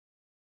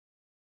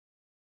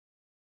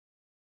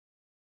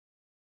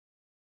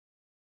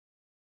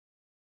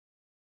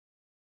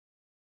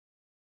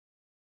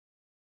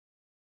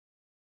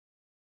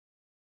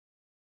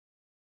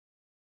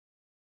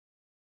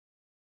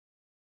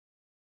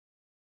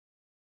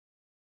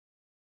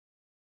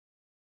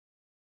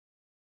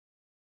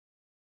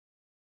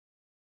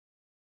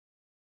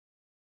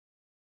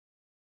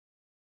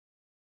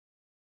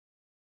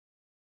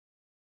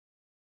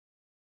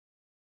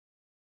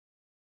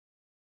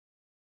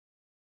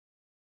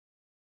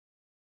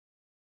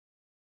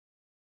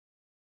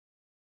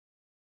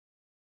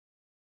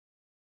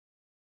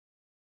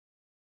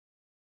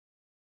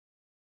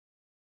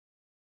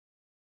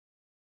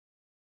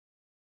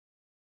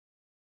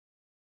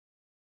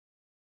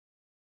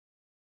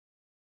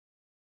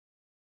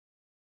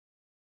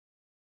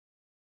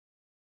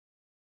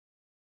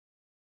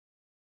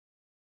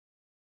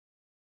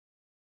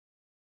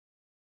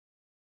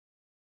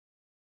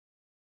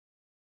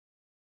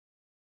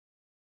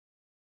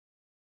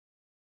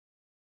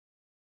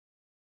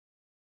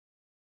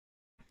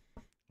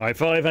High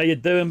five, how you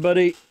doing,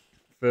 buddy?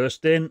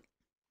 First in.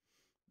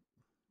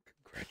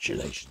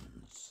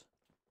 Congratulations.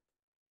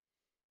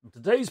 And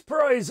today's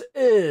prize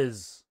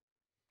is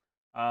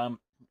an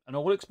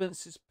all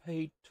expenses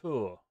paid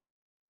tour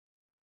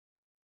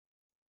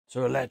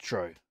to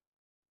Electro.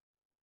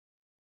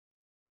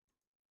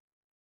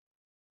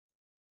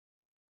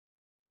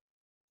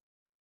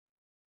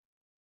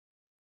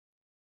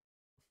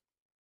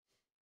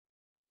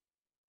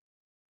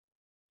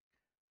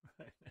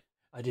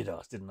 I did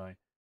ask, didn't I?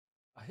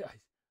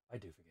 I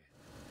do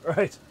forget.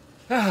 Right.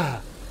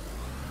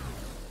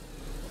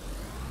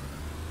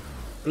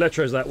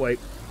 Electro's that way.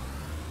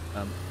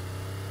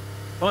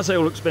 When I say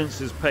all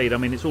expenses paid, I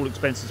mean it's all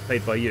expenses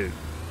paid by you.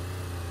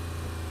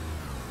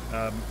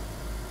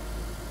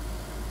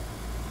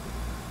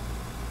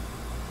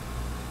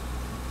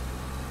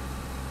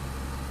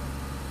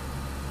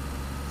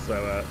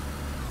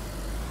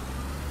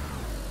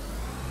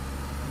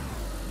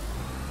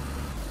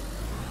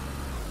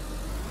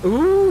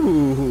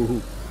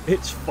 Ooh,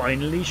 it's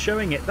finally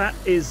showing it. That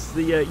is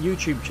the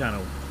YouTube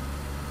channel.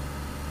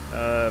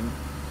 And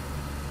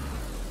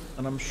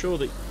I'm sure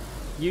that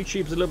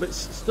YouTube's a little bit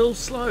still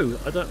slow.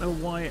 I don't know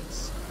why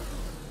it's...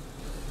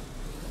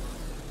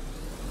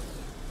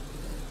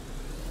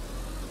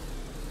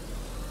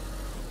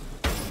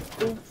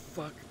 Oh,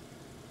 fuck.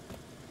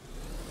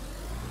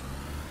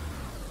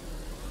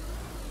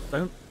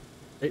 Don't...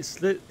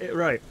 It's...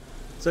 right.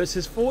 So it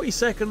says 40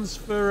 seconds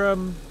for...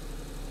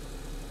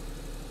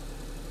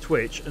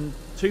 Twitch and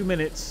 2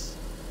 minutes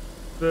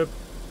for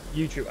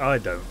YouTube. I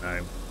don't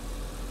know.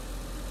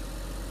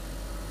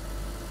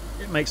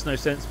 It makes no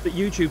sense, but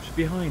YouTube's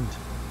behind.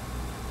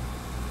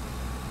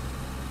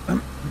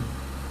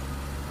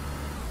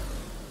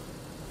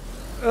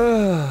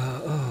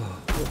 Oh,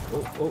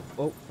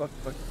 fuck.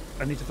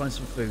 I need to find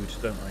some food,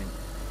 don't I?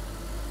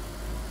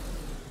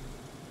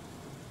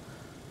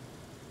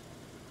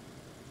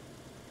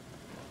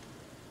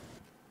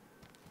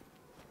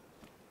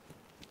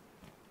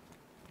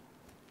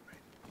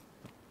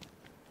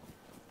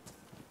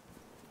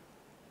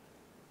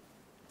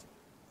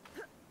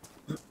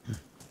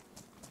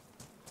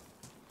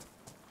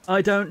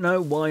 I don't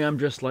know why I'm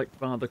just like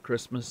Father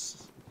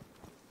Christmas.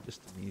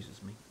 Just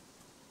amuses me.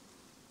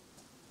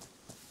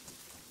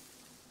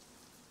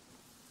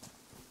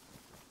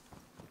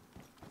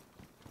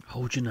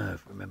 Hold your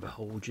nerve. Remember,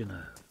 hold your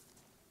nerve.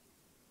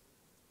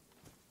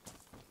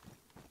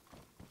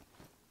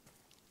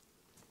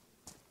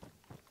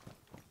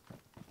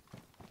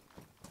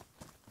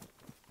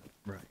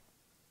 Right.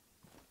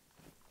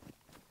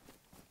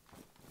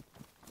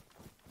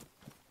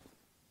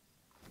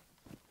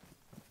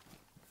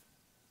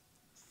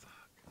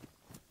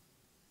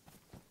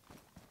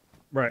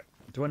 Right.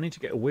 Do I need to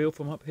get a wheel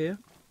from up here?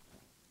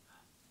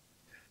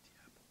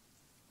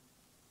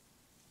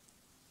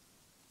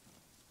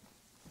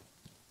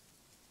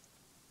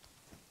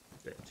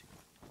 Dirty.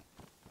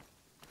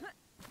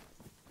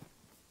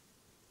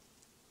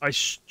 I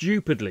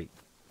stupidly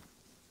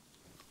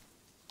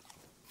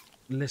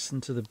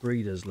listened to the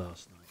Breeders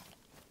last night.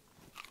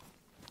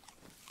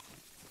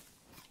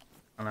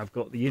 And I've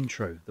got the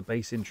intro, the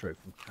bass intro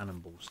from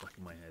Cannonball stuck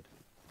in my head.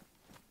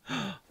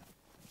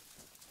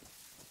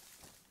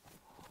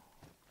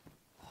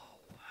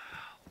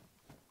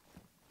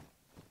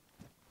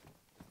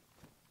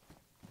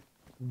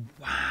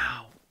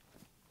 Wow.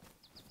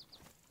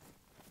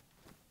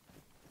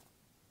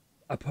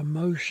 A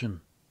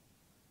promotion.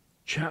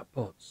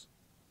 Chatbots.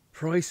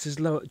 Price is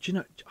lower. Do you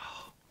know? You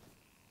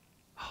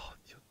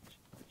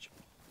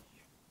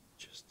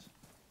just.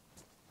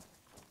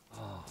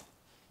 Oh.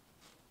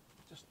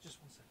 Just 1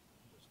 second.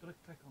 I'm just going to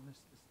click on this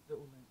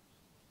little link.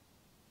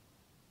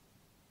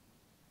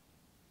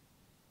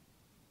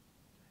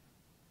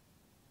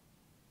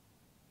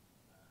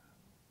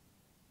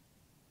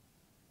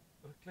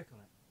 Got to click on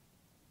it.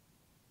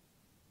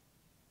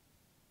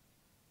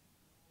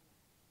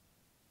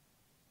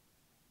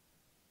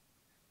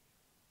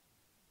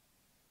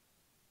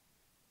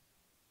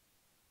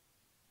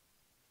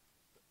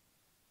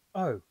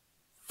 Oh,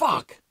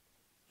 fuck!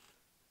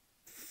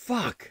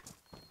 Fuck!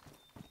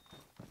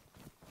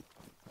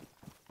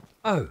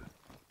 Oh,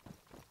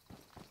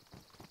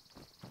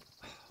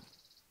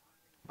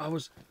 I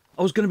was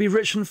going to be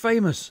rich and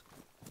famous.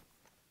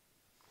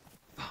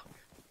 Fuck!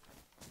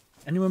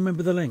 Anyone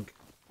remember the link?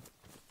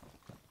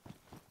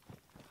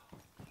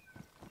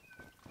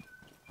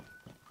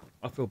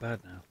 I feel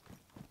bad now.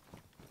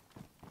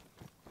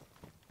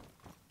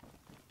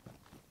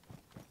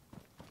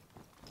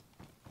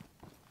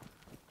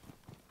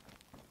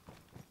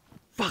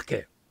 Fuck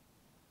it!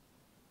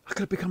 I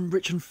could have become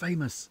rich and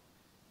famous.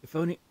 If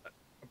only...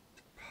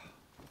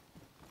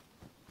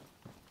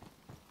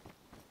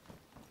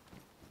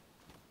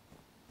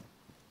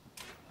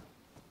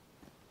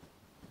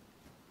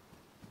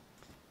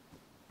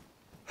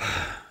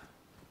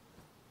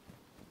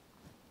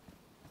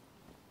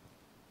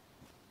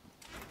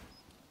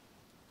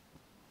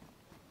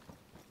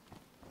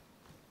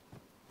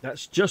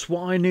 That's just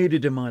what I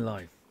needed in my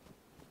life.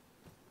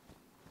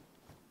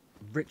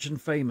 Rich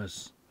and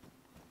famous.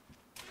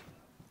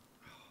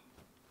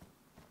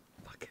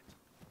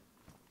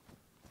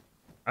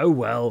 Oh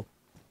well,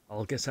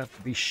 I'll guess have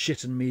to be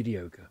shit and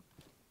mediocre.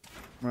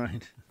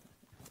 Right.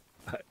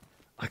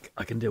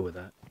 I can deal with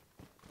that.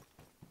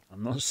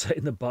 I'm not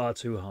setting the bar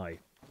too high.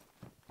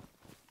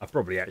 I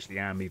probably actually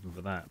am even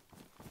for that.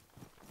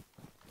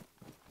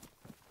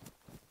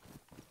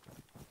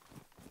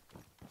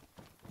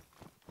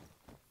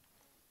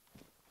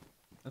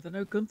 Are there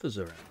no Gunthers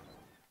around?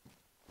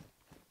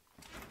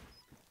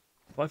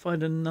 If I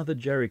find another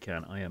jerry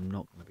can, I am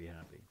not going to be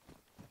happy.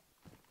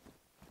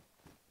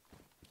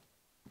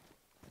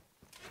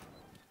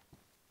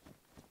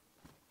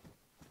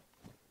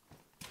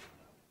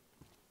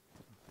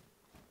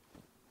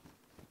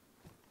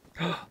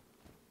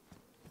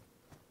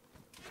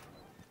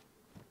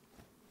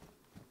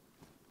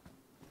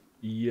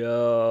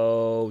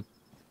 Yo,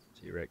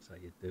 T-Rex, how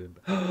you doing?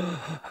 I've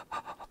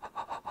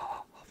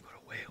got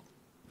a wheel.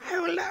 I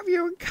will love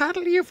you and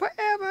cuddle you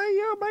forever.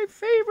 You're my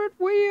favourite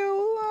wheel.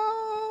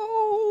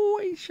 Oh,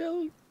 I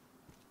shall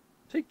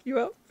take you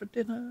out for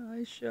dinner.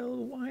 I shall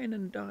wine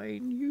and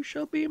dine. You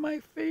shall be my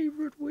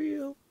favourite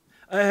wheel.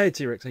 Hey,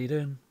 T-Rex, how you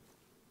doing?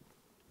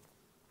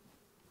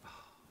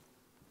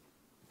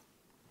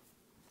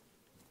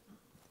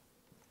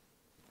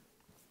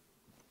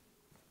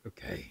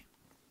 Okay.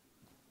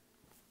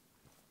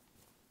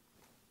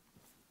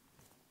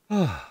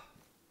 I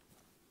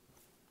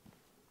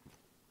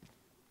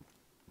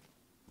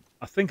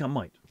think I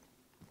might.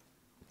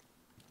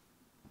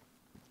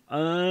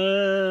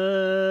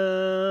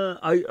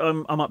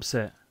 I'm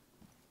upset.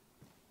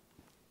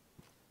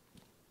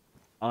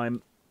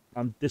 I'm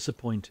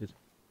disappointed.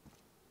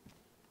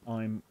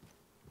 I'm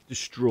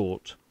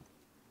distraught.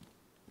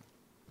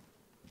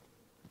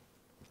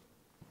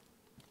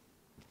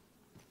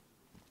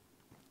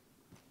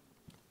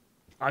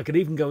 I could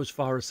even go as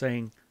far as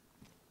saying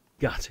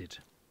gutted.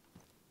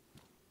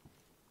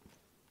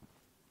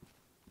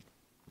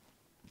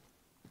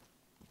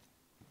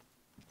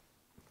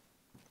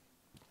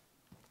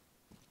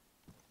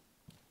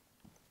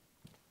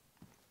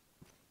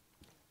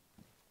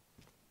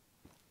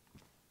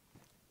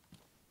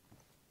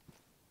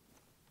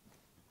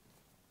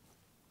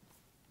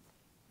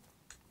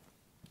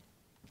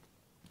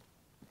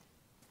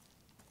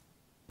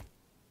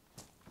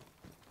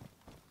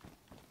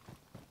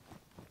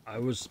 I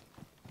was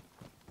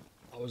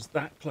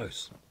that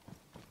close.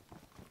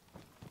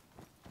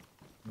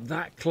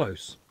 That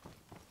close.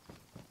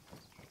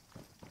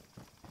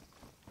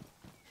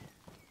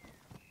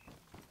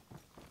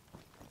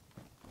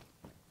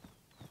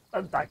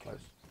 That close.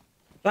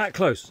 That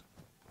close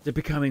to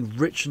becoming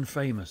rich and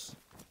famous.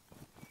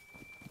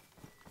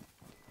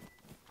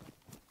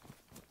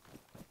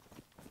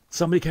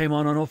 Somebody came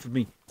on and offered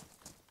me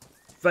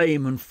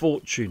fame and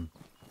fortune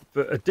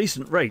for a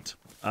decent rate.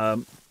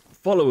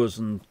 Followers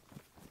and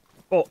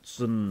bots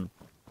and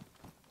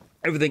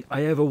everything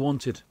I ever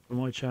wanted for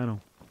my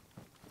channel.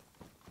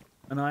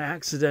 And I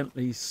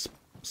accidentally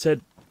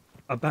said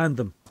I banned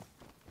them.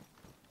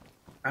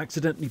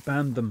 Accidentally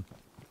banned them.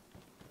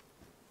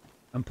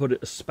 And put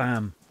it as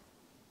spam.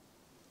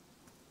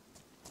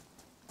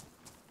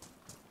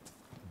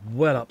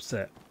 Well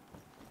upset.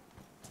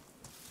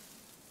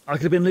 I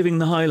could have been living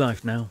the high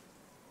life now.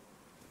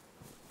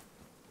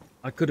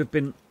 I could have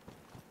been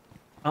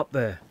up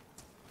there.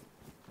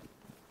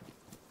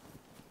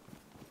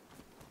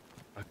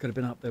 I could have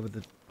been up there with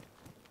the...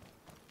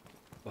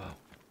 Well,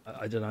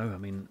 I don't know. I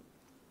mean,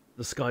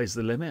 the sky's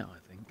the limit, I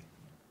think.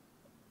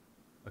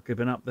 I could have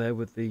been up there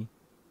with the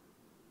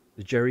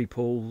Jerry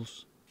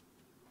Pauls,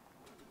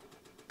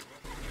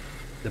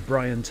 the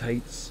Brian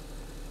Tates,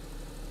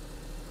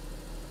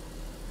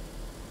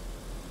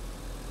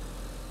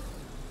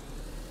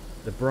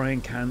 the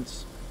Brian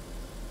Cants.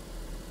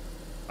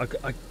 I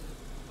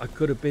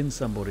could have been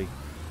somebody.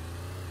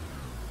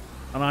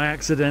 And I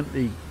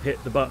accidentally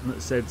hit the button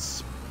that said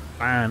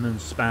ban and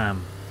spam.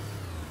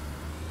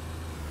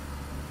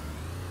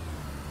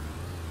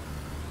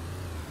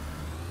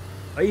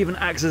 I even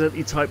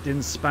accidentally typed in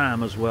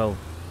spam as well.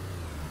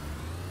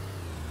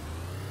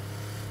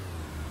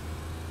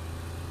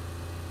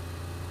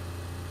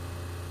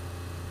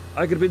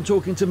 I could have been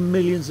talking to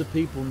millions of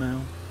people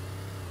now.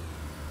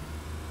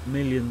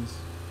 Millions.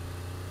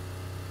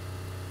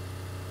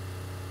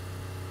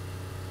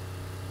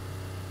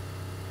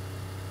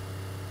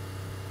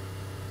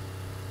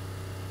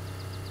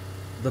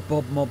 The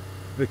Bob Mob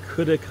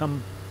could have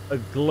become a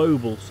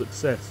global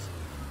success.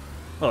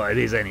 Well, it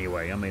is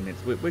anyway. I mean,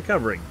 we're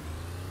covering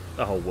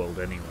the whole world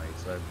anyway,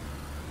 so.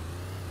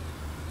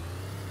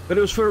 But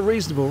it was for a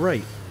reasonable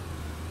rate.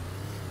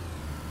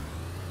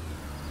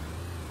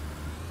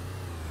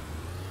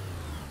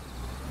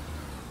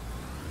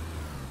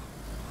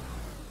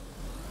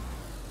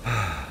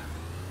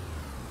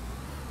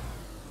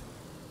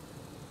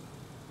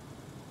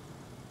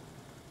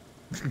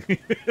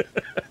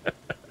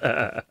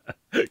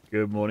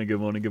 Good morning, good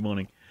morning, good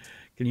morning.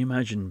 Can you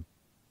imagine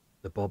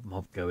the Bob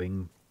Mob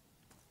going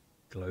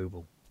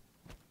global?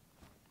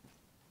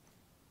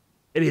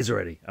 It is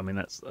already. I mean,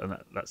 that's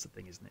the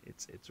thing, isn't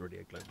it? It's already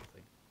a global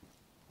thing.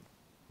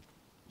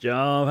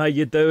 Joe, how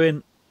you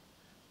doing?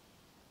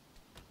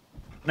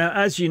 Now,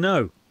 as you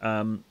know,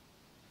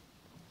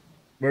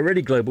 we're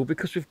really global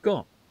because we've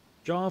got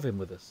Jarvin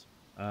with us,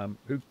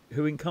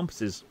 who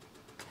encompasses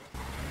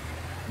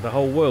the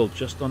whole world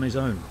just on his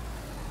own.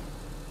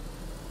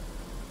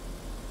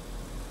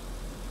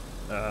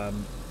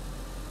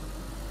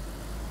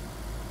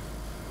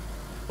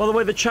 By the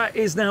way, the chat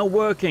is now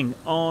working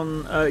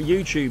on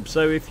YouTube,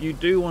 so if you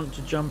do want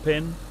to jump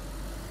in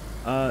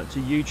to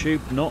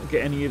YouTube, not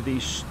get any of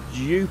these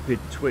stupid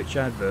Twitch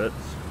adverts,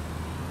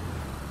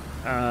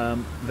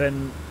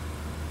 then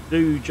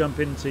do jump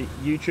into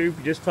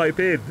YouTube. Just type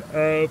in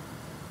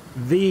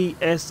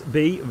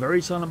VSB,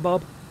 Very Silent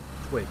Bob,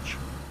 Twitch.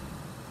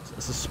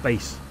 It's a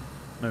space.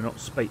 No, not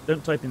space.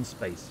 Don't type in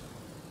space,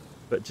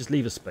 but just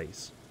leave a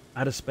space.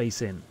 Add a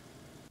space in.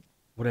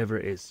 Whatever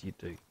it is you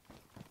do.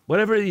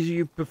 Whatever it is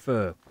you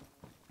prefer.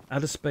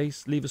 Add a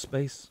space, leave a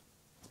space.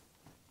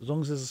 As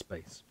long as there's a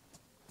space.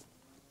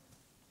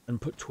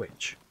 And put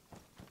Twitch.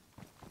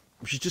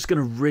 Which is just going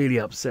to really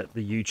upset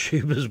the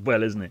YouTube as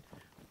well, isn't it?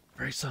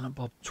 Very Silent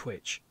Bob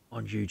Twitch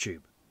on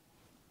YouTube.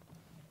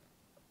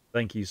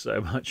 Thank you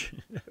so much.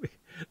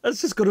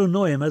 That's just got to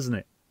annoy him, hasn't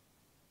it?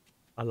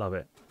 I love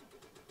it.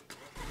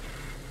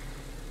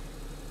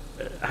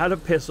 How to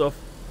piss off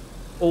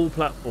all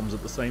platforms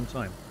at the same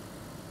time.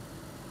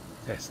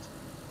 Test.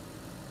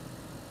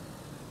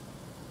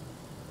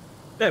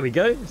 There we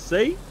go,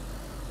 see?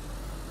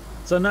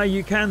 So now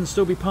you can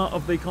still be part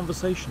of the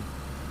conversation.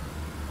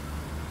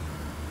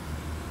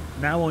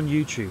 Now on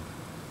YouTube.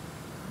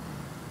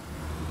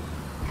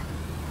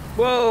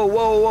 Whoa,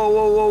 whoa, whoa,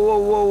 whoa, whoa, whoa,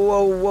 whoa,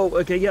 whoa, whoa.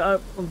 Okay, yeah,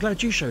 I'm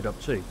glad you showed up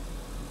too.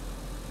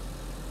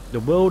 The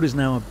world is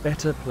now a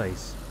better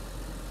place.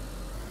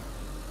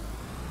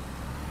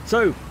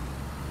 So,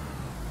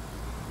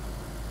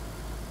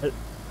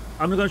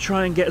 I'm going to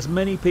try and get as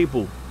many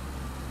people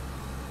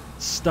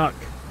stuck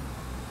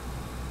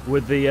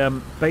with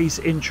the bass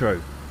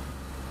intro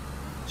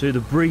to the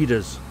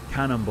Breeders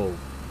Cannonball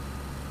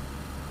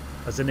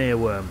as an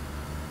earworm.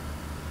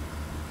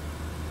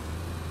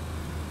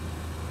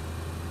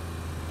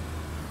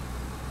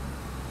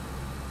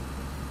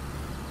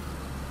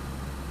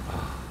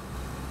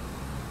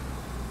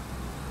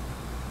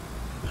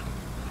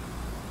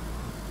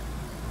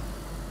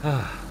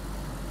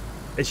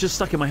 It's just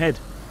stuck in my head.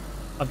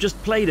 I've just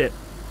played it.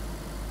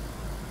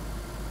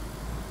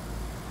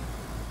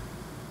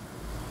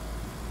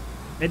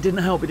 It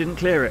didn't help, it didn't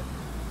clear it.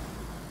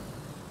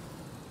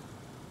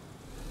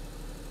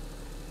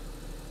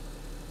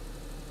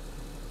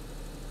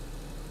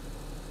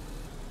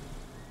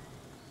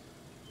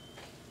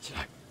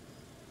 I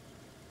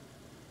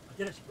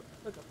did actually put,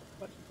 look,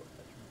 I've actually put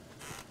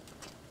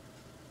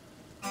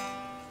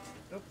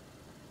nope.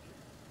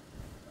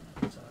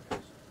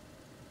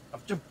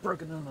 I've just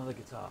broken another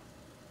guitar.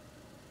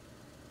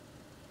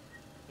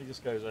 It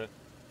just goes there.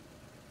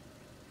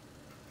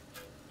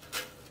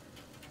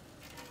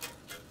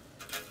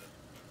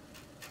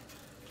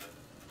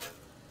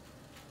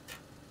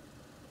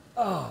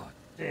 Oh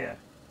dear.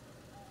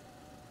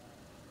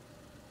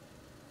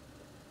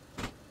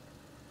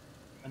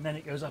 And then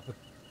it goes up.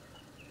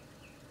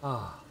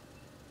 Ah.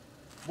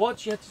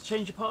 What? You had to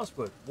change your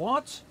password?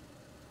 What?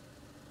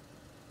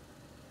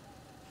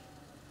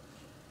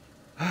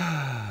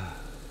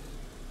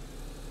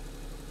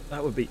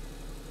 That would be...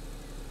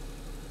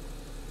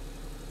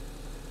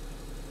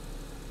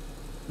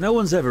 No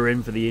one's ever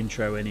in for the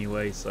intro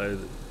anyway, so...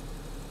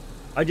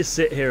 I just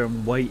sit here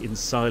and wait in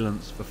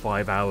silence for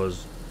 5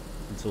 hours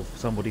until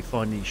somebody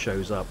finally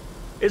shows up.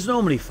 It's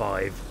normally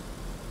 5.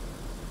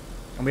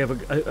 And we have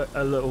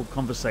a little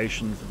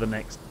conversation for the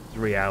next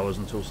 3 hours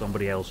until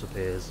somebody else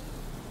appears.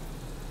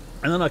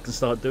 And then I can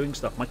start doing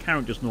stuff. My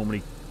character's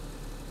normally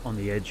on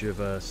the edge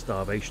of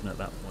starvation at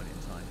that point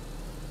in time.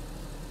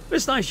 But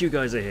it's nice you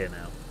guys are here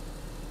now.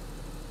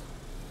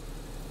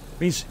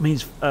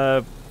 Means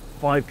 5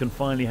 can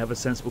finally have a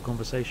sensible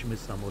conversation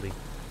with somebody.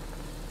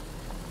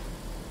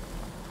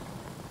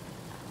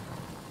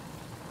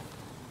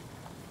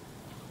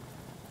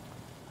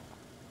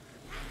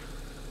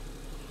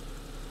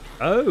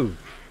 Oh.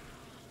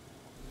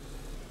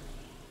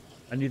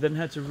 And you then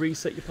had to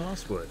reset your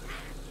password.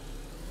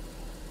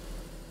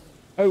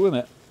 Oh, wait a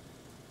minute.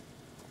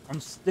 On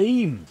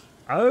Steam.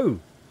 Oh.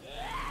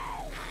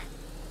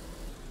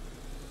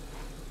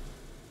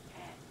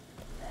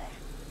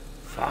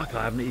 Fuck,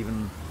 I haven't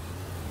even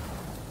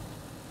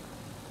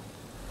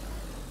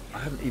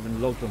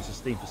logged onto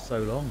Steam for so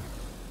long.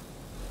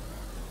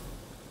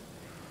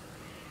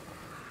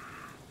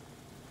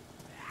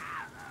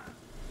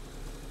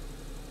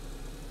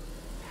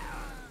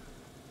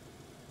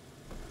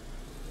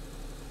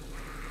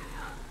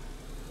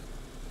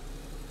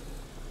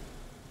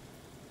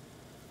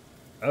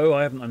 Oh,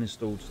 I haven't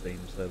uninstalled Steam,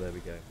 so there we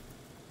go.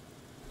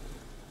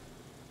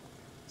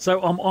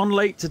 So I'm on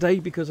late today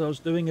because I was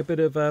doing a bit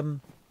of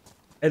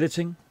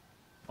editing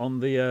on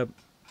the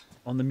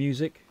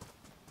music.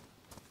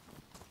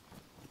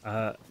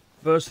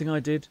 First thing I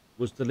did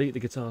was delete the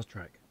guitar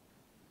track.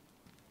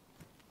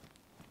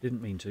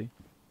 Didn't mean to.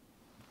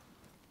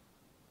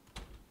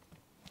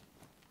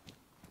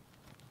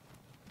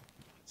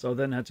 So I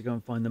then had to go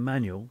and find the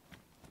manual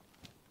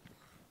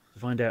to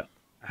find out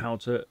how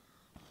to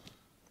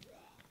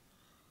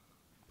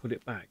put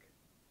it back.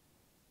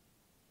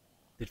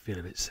 Did feel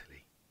a bit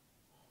silly.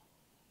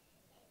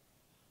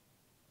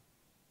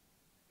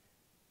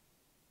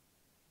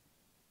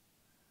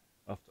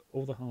 After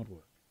all the hard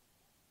work.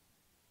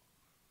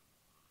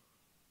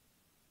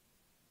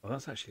 Oh,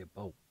 that's actually a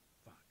bolt.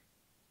 Fuck.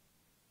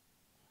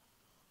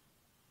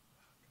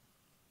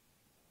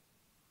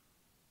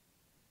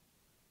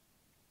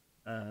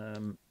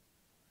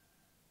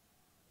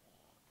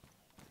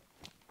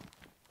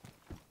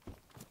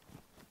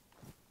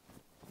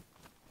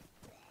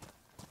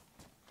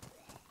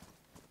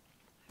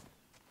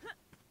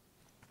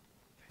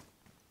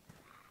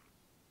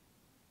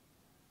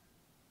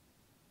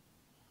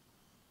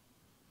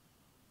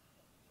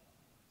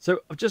 So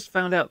I've just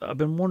found out that I've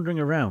been wandering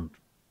around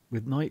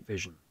with night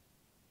vision,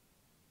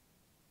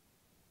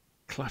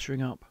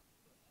 cluttering up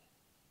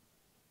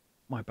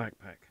my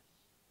backpack.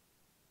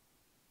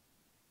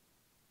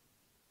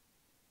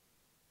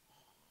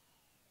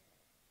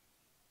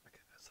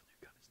 Okay, that's the new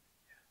gun, isn't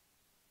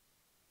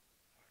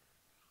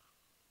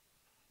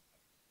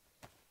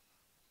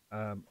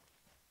it? Yeah.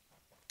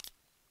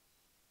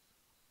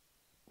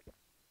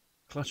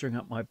 Cluttering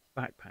up my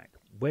backpack.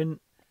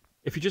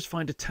 If you just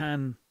find a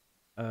tan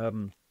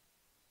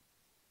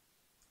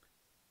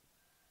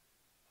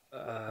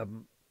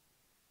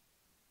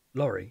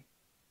lorry,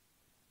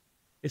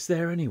 it's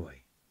there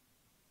anyway.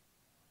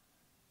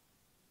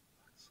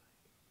 Fuck's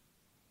sake.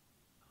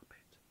 Stop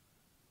it.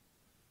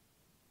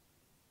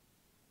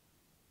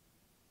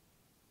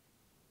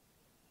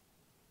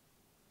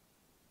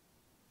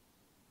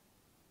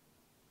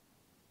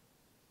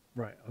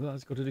 Right,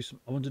 I've got to do some.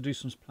 I want to do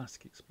some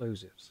plastic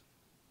explosives.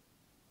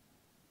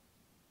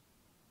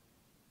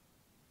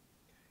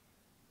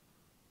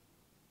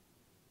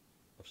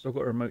 I've still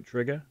got a remote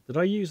trigger. Did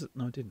I use it?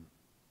 No, I didn't.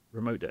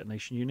 Remote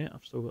detonation unit.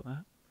 I've still got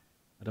that.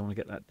 I don't want to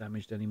get that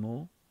damaged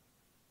anymore.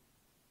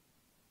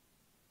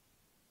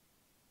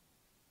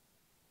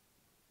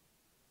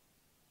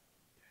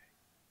 Okay.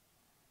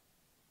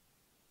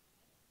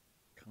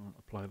 Can't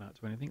apply that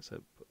to anything,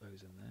 so put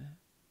those in there.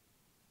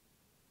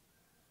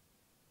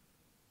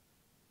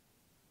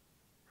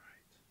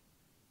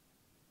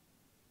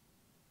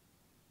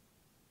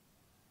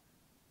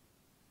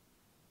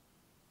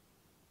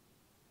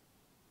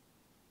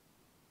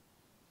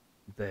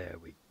 Right. There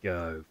we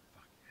go.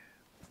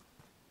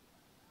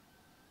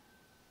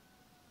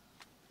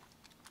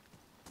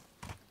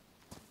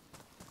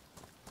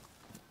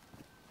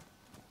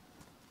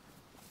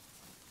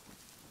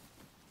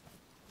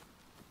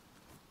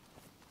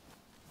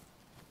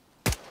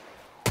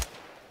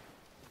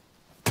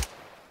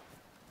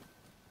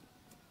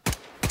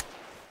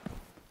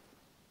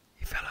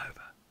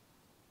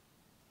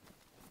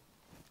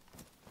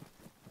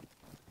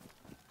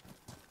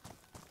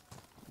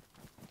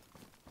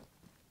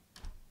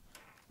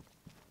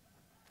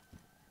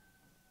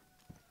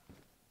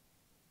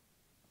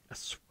 A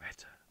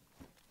sweater.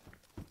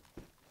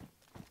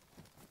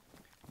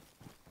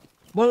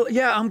 Well,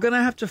 yeah, I'm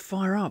gonna have to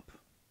fire up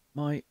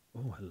my.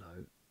 Oh,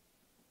 hello.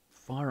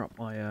 Fire up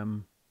my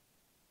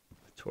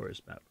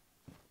tourist map.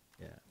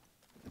 Yeah,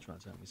 it's trying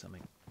to tell me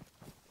something.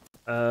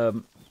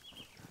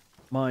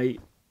 My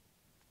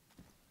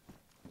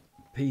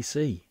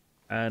PC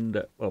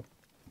and well,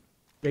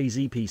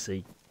 DayZ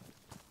PC,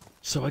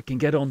 so I can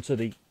get onto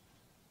the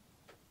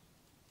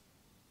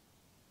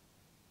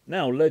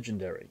now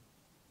legendary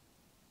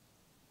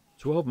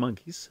 12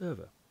 Monkeys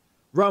server,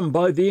 run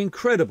by the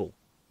incredible,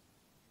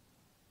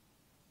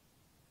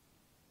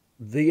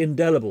 the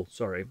indelible,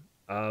 sorry,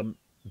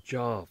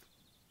 Jarv.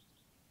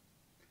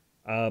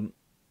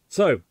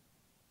 So,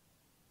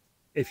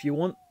 if you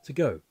want to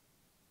go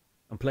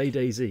and play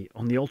DayZ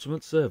on the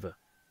Ultimate server,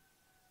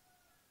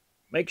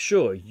 make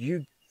sure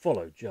you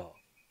follow Jarv.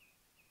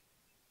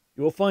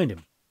 You will find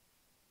him,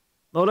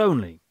 not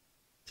only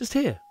just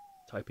here,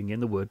 typing in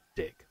the word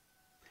dick.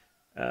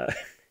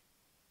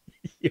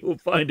 You will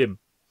find him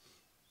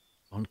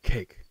on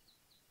Kick.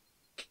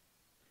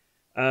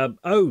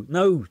 Oh,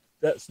 no,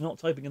 that's not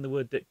typing in the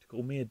word dick to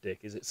call me a dick,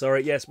 is it?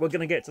 Sorry, yes, we're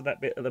going to get to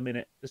that bit in a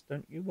minute. Just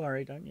don't you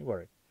worry, don't you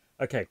worry.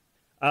 Okay.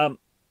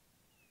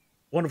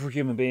 Wonderful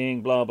human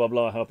being, blah, blah,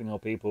 blah, helping our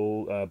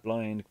people,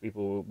 blind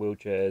people,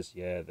 wheelchairs,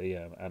 yeah, the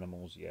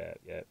animals, yeah.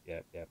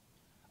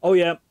 Oh,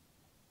 yeah.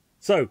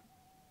 So,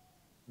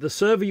 the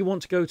server you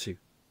want to go to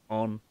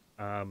on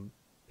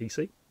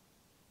PC,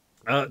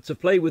 to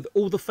play with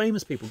all the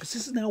famous people, because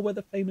this is now where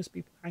the famous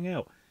people hang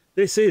out.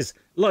 This is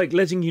like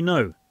letting you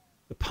know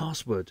the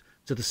password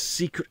to the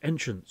secret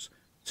entrance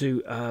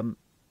to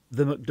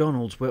the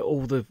McDonald's where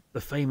all the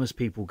famous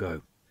people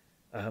go.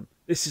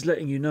 This is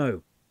letting you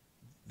know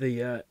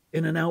the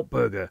In-N-Out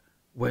burger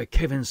where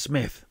Kevin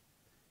Smith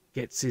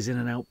gets his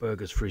In-N-Out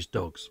burgers for his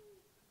dogs.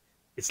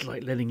 It's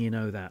like letting you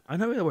know that. I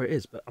know where it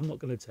is, but I'm not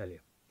going to tell you.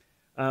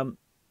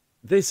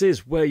 This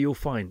is where you'll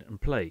find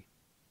and play,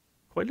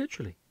 quite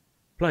literally,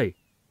 play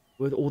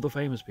with all the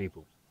famous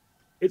people.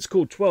 It's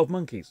called 12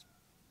 Monkeys.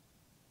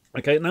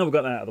 Okay, now we've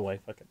got that out of the way.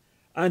 Okay.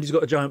 And he's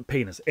got a giant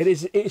penis.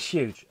 It's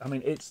huge. I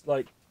mean, it's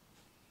like...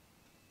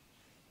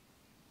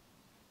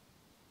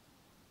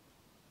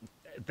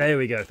 There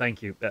we go,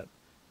 thank you. There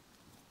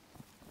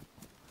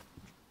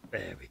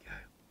we go.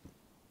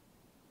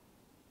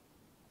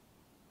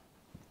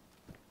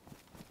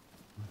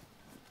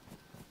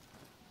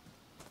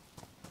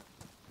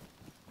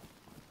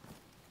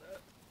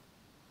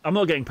 I'm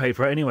not getting paid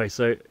for it anyway,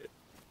 so...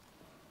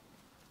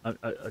 I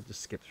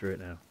just skip through it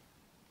now.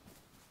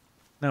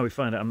 Now we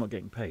find out I'm not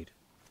getting paid.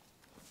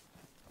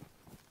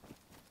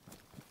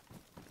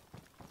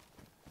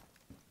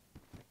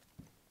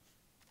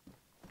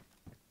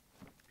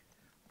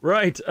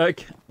 Right,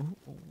 okay.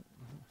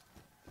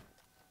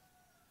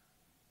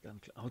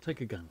 I'll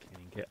take a gun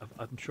cleaning kit.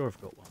 I'm sure I've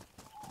got one.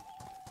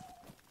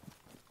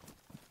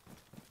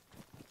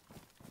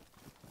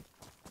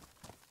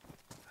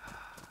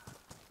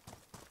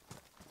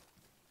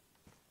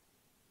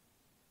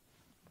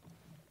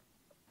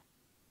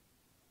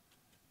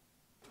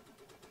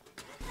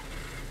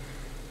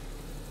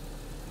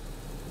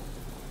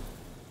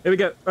 Here we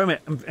go. Oh, mate.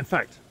 In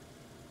fact,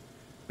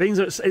 being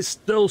that it's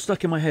still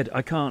stuck in my head,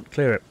 I can't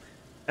clear it.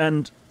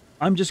 And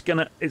I'm just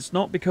gonna... It's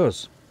not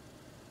because...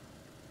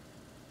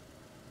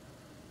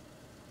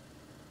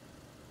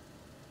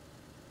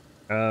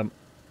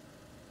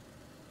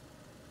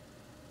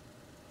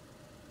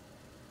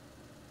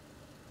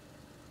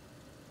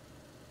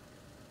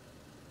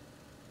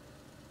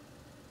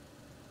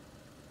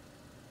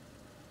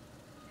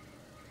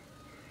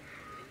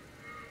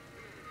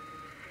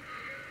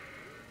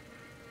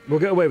 We'll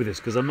get away with this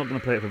because I'm not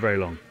going to play it for very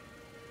long.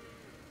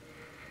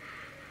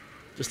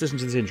 Just listen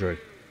to this intro.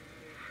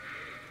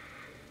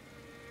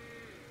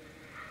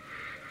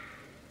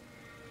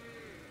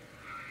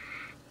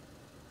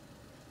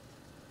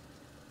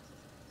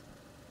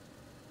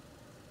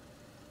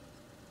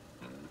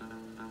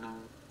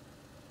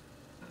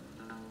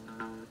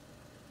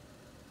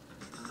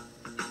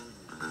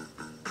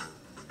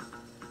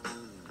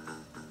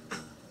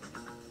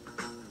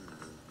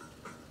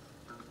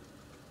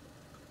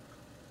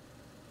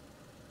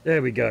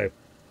 There we go.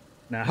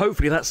 Now,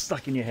 hopefully that's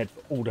stuck in your head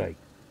for all day.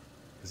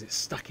 Because it's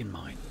stuck in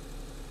mine.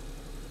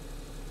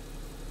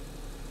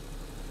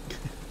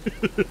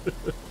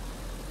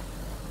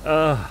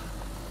 Now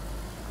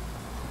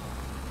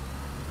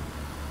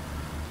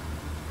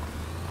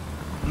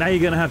you're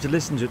going to have to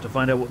listen to it to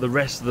find out what the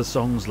rest of the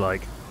song's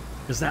like.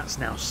 Because that's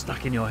now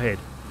stuck in your head.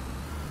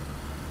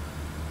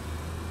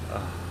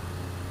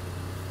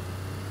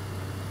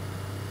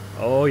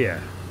 Oh, yeah.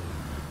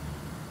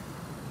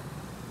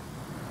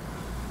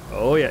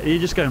 Oh yeah, you're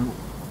just going,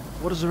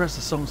 what does the rest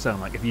of the song sound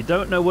like? If you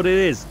don't know what it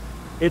is,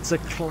 it's a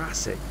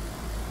classic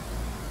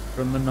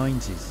from the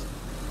 90s.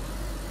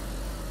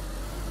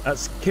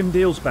 That's Kim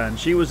Deal's band.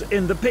 She was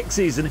in the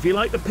Pixies, and if you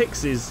like the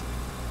Pixies,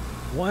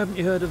 why haven't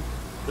you heard of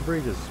the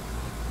Breeders?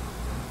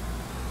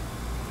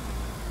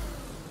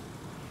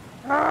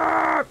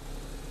 Ah!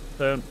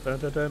 Don't.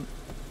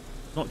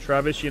 Not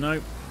Travis, you know.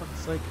 For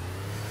fuck's sake.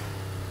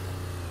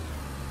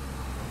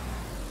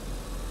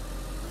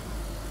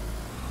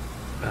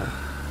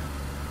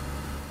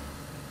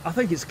 I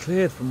think it's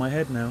cleared from my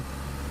head now.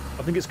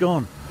 I think it's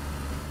gone.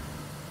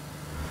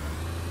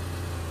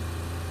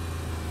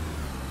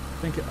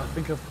 I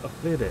think I've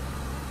cleared it.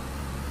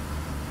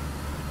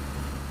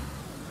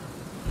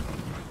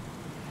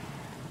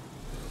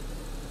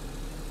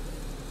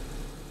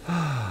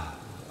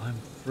 I'm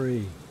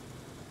free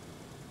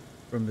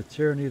from the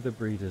tyranny of the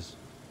Breeders.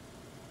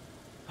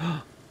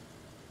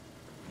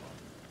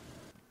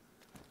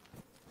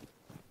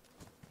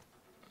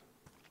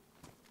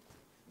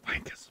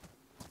 Wankers.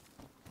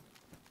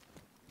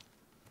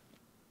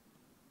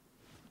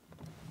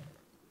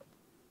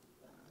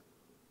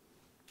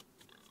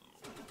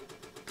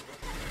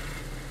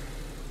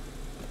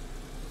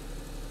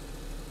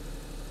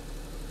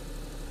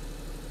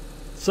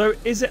 So,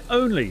 is it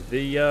only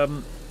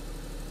the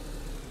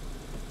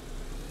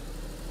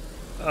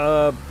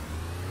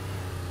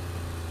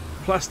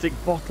plastic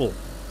bottle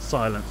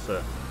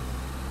silencer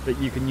that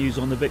you can use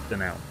on the Victor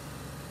now?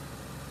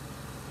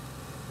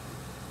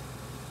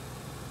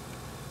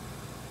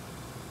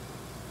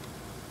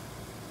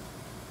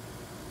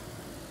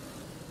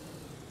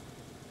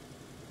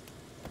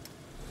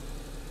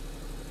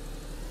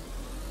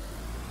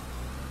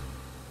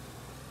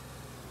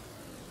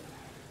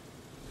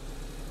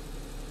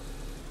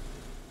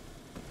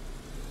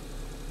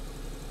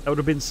 That would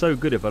have been so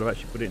good if I'd have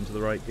actually put it into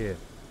the right gear.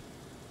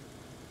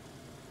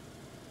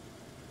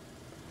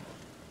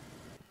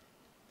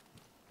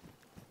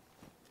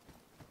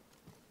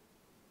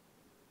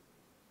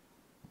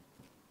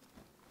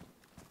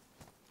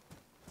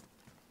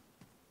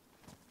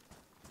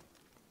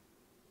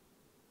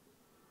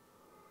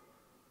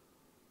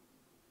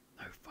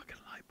 No fucking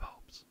light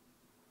bulbs.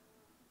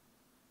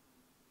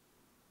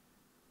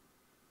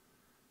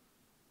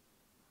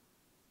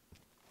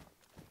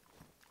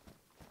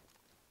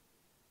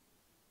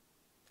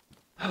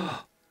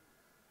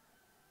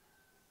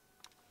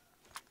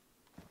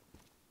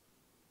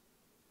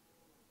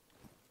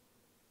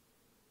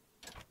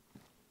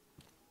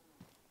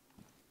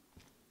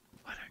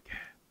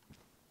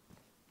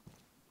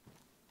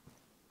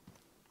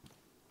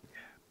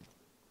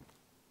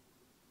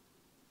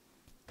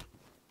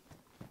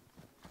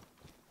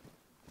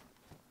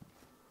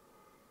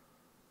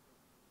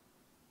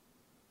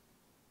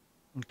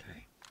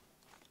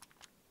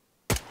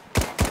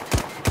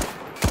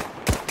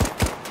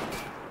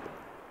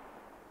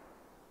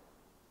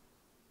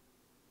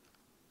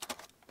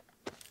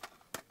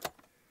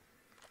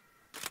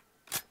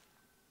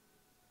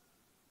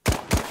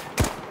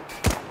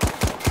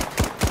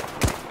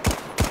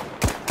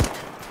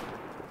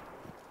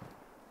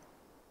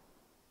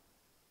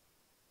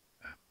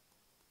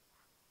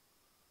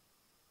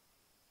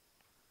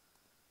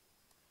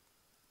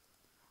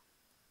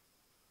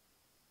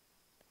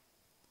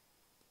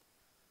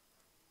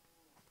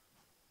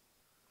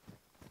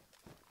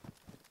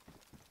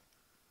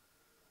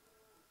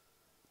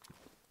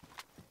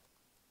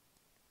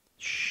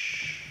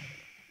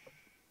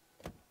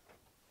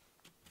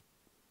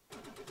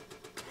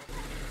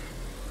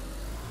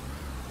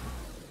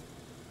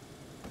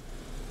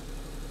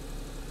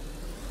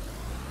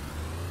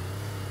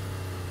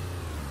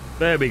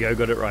 There we go,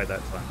 got it right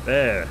that time.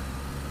 There.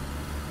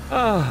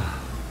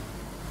 Ah.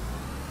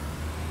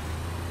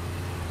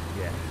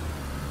 Yeah.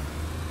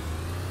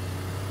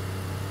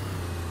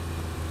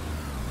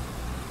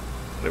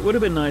 It would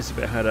have been nice if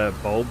it had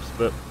bulbs,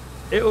 but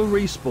it'll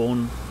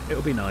respawn.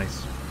 It'll be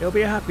nice. It'll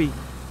be a happy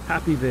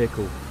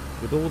vehicle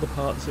with all the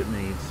parts it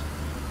needs.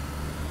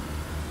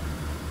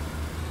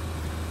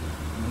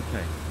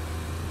 Okay.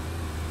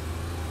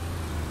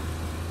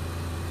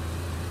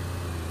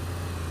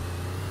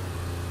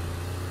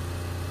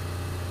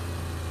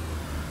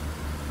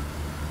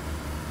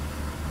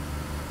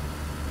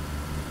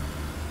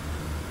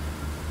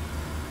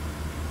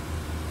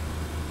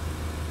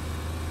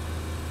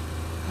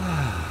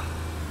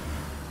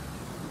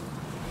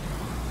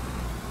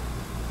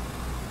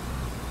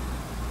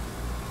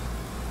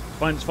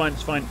 Fine, it's fine,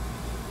 it's fine.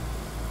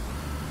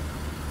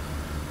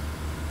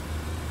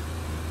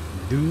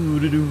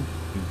 Do.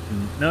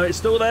 No, it's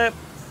still there.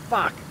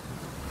 Fuck.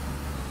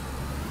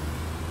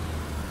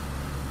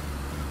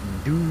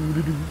 Do.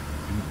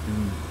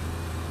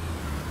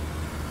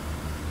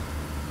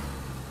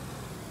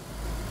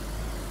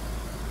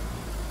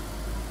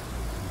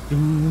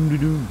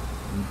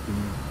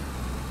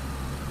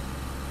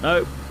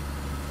 No.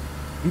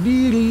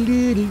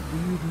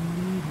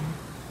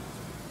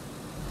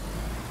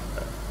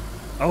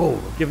 Oh,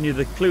 I've given you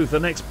the clue for the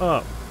next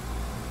part.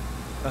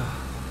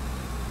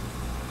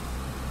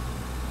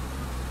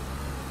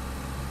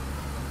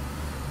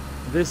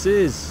 This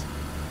is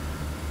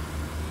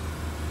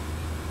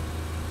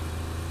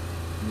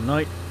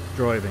night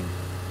driving.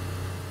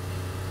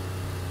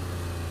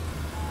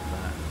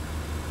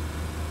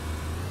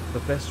 The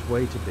best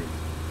way to be.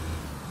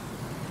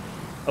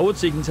 I would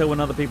say you can tell when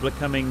other people are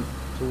coming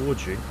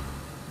towards you.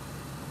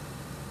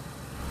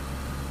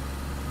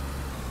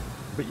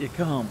 But you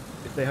can't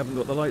if they haven't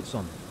got the lights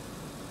on.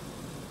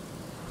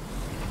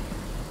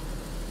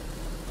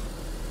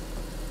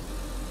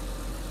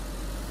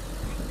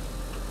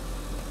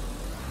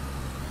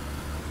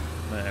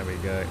 There we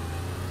go.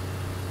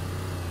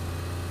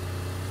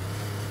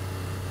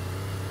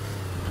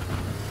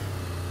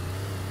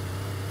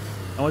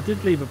 Oh, I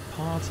did leave a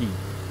party.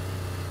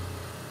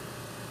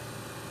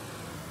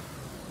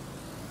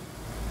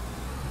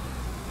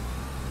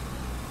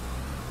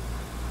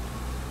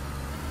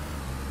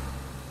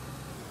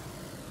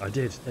 I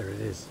did. There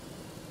it is.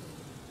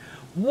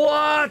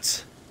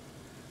 What?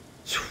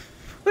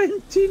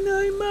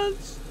 29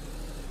 months?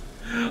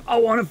 I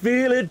want to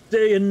feel it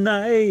day and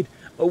night.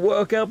 I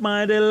work out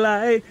my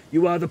delight.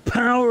 You are the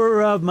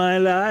power of my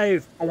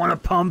life. I want to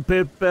pump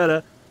it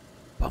better.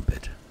 Pump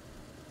it.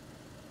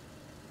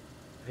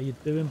 How you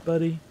doing,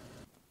 buddy?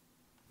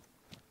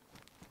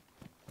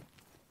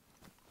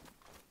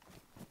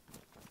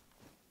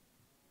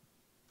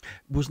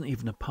 Wasn't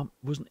even a pump.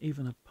 Wasn't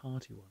even a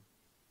party one.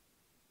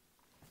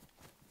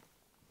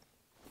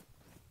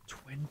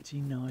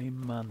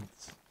 29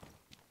 months.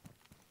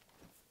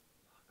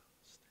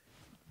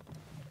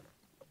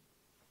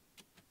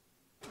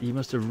 You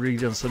must have really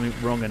done something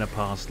wrong in a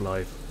past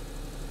life.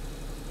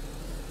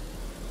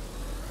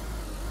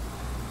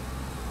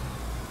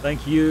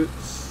 Thank you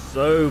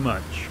so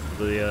much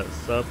for the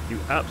sub. You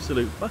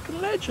absolute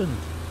fucking legend.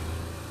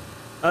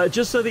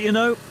 Just so that you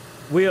know,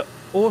 we are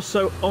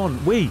also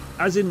on. We,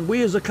 as in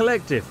we as a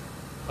collective,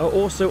 are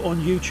also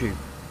on YouTube.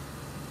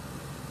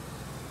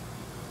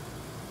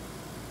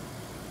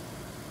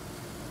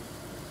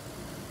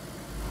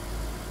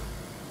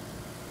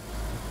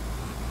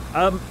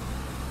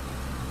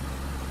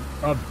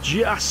 I've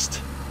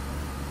just...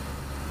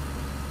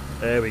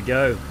 There we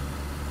go.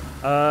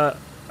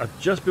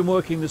 I've just been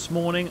working this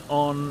morning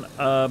on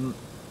an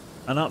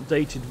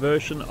updated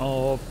version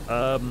of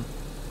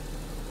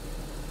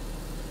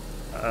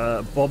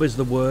Bob is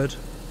the Word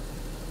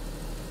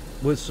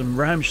with some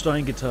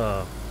Rammstein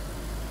guitar.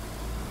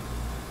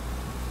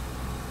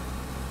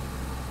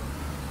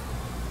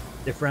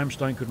 If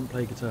Rammstein couldn't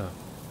play guitar.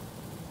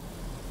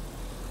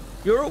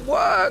 You're at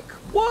work!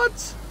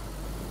 What?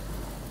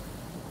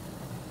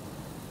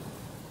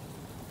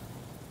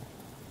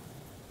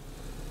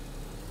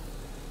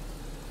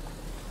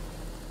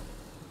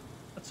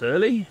 That's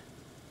early.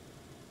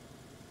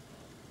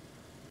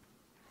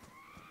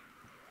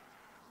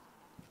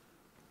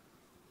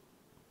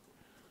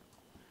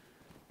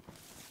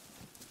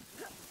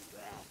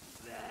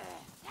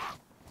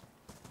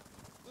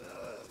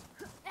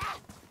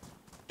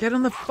 Get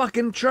on the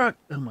fucking truck!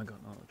 Oh my god,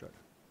 not the truck.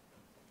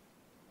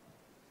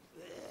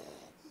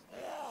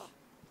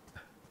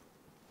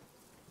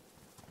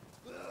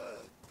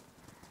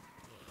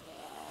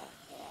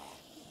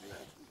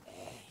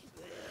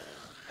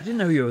 I didn't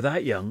know you were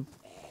that young.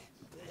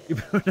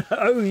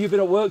 Oh, you've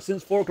been at work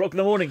since 4 o'clock in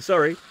the morning,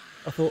 sorry.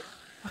 I thought,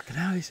 fucking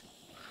hell, he's...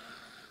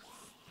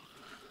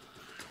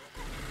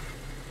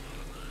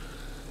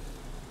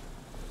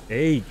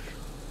 Eek.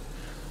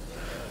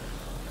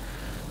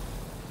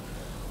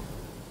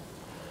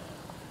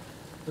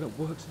 Been at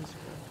work since...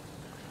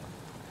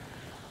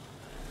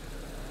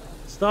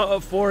 Start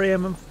at 4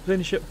 AM and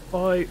finish at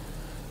 5.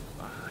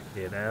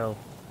 Fucking hell.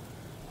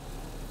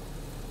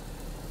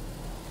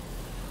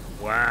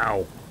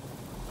 Wow.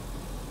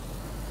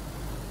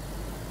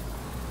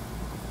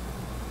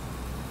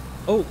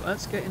 Oh,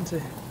 let's get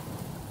into...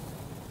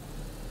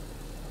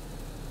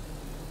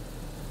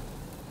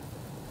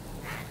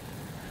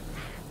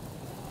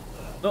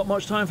 Not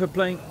much time for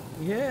playing...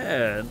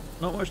 Yeah,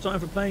 not much time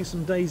for playing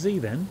some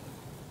DayZ then.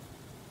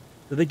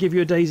 Did they give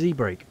you a DayZ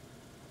break?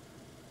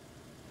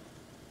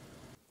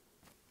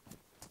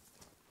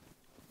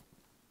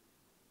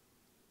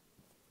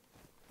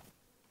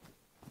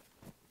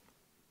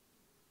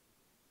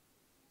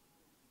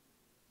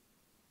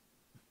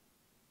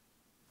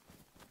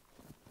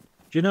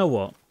 Do you know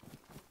what?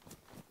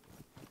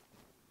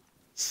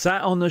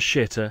 Sat on the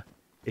shitter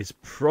is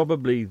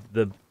probably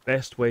the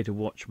best way to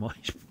watch my...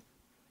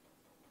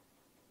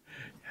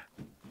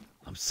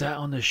 I'm sat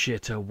on the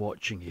shitter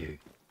watching you.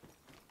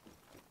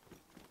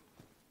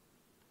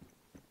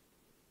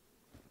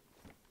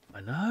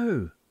 I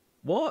know.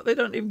 What? They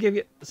don't even give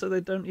you... So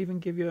they don't even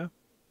give you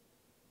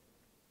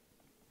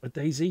a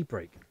DayZ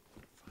break.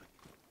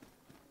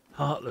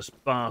 Heartless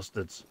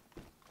bastards.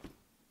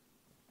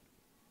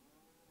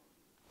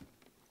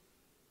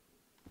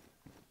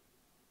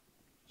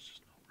 It's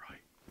just not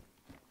right.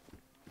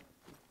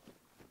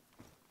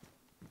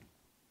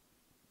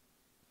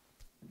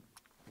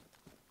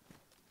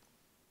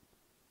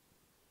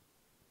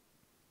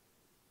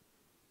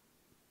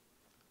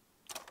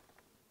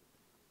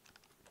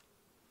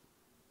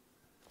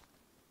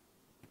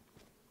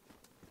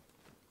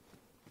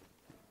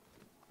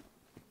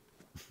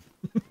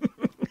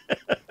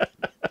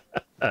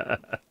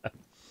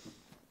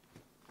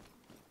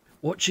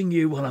 Watching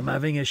you while I'm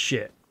having a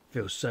shit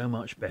feels so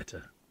much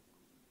better.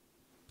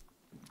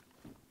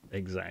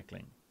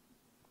 Exactly.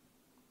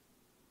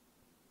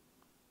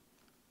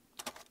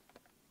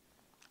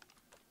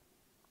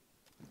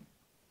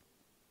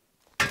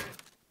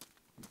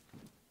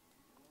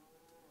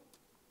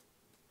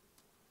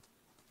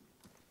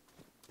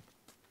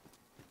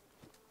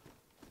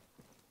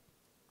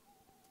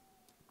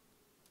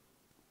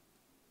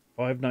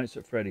 Five Nights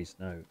at Freddy's.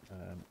 No.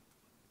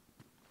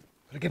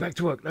 Gotta get back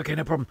to work. Okay,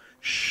 no problem.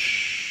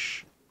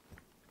 Shh.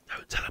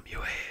 Don't tell them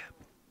you're here.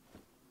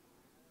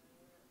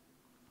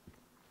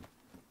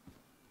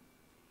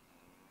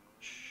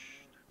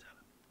 Shh. Don't tell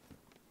them.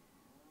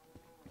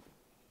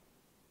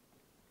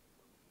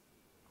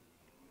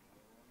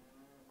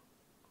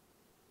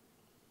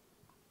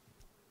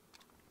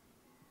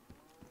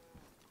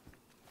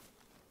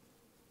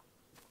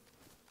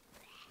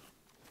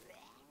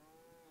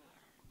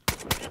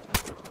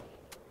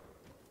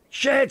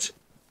 Shit!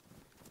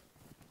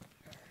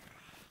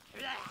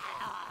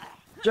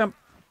 Jump.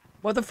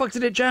 Why the fuck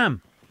did it jam?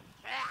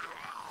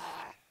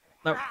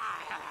 No.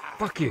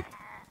 Fuck you.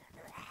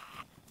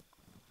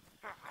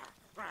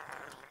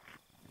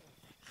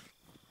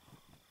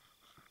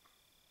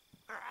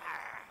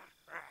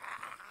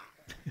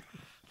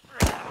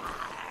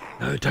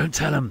 No, don't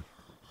tell them.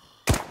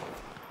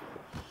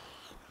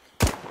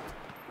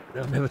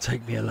 They'll never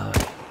take me alive.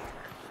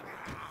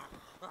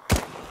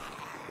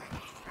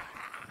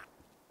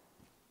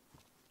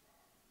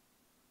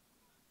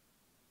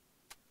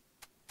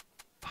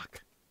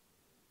 Fuck.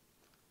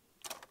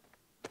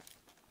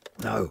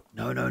 No,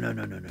 no, no, no,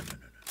 no, no, no, no, no,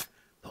 no.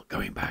 Not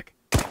going back.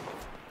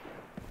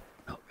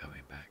 Not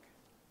going back.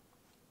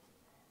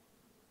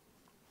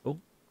 Oh.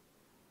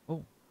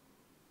 Oh.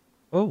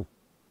 Oh.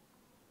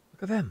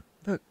 Look at them.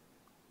 Look.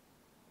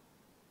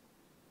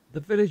 The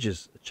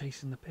villagers are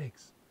chasing the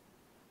pigs.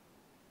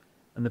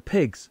 And the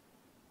pigs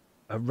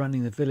are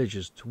running the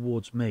villagers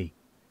towards me.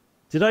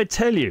 Did I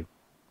tell you?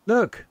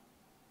 Look.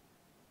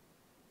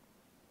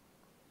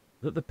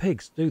 That the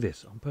pigs do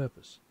this on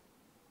purpose.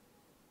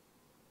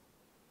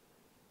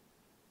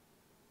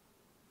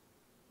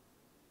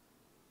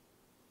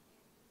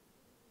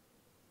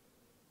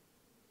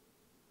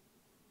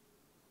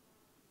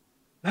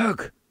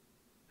 Look.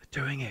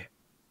 They're doing it.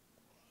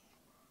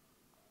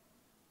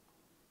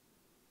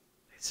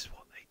 This is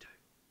what they do.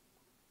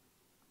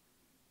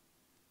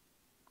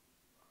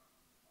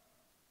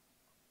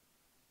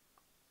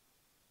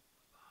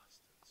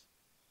 Bastards.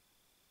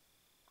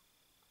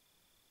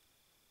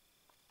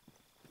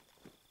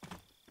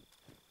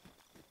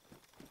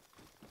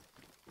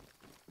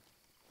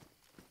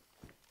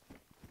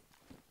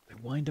 They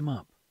wind them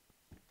up.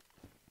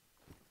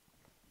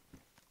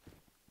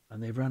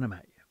 And they run them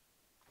at you.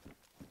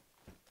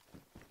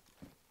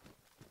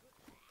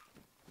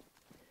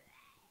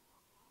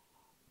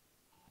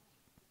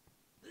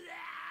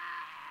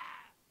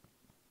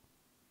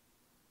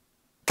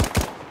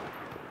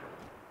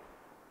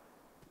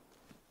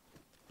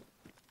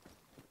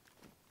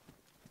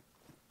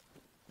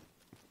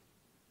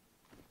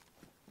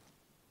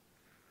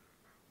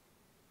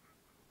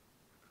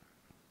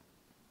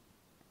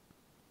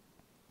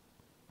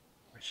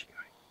 Where's she going?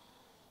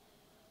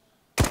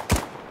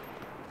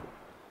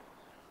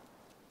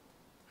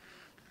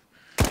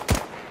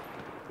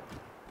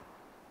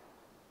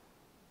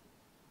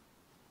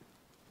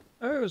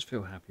 I always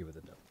feel happy with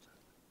a double tap.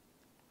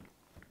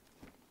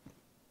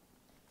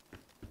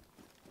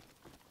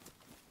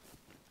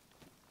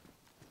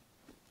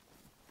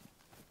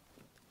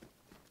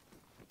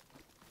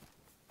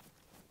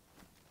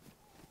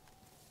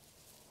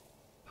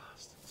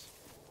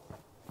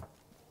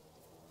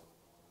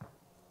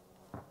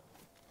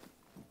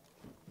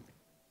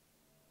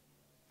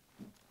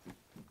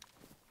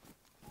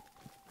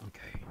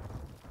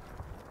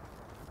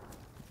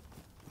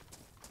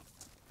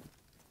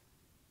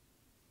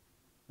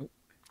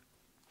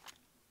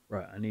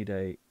 I need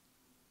a...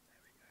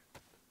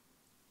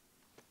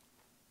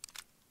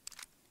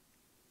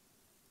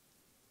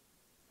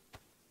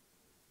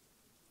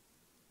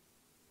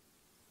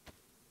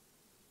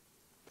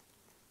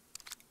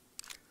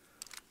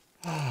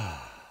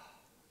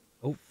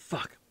 Oh,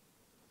 fuck.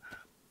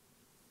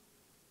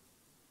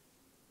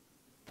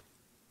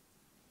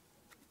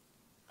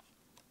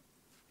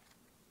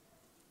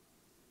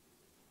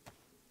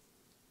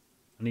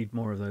 I need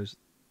more of those,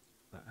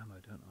 that ammo,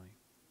 don't I?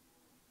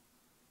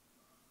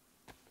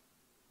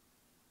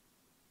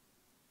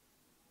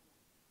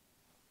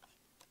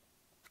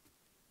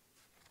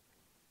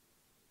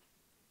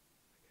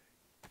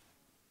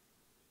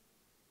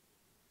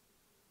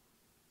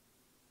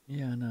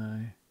 Yeah,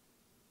 no.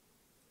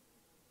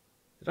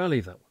 Did I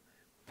leave that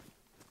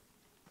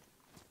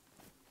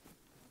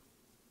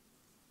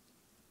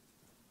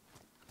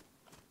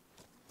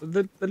one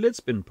there? The lid's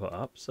been put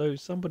up, so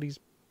somebody's...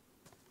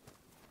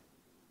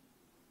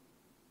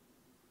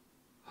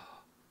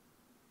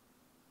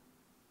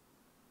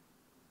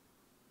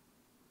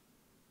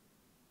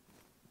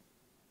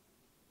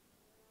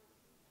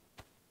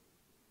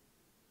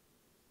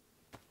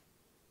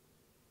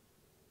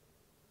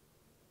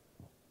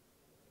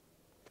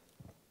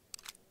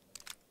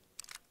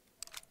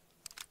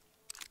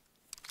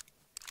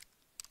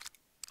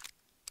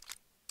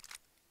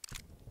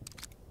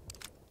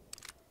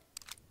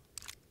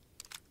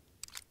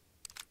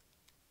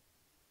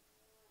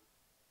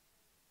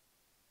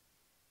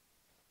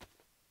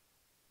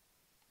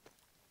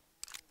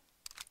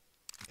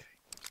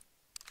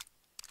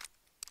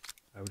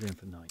 We're doing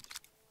for night.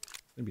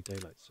 It's going to be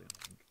daylight soon,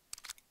 I think.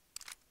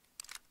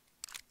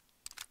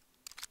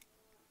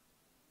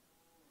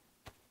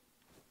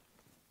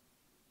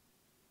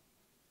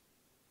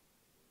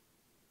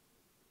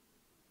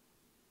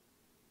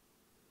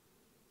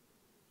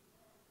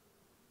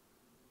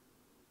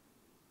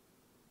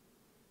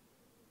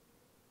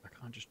 I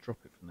can't just drop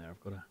it from there.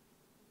 I've got to...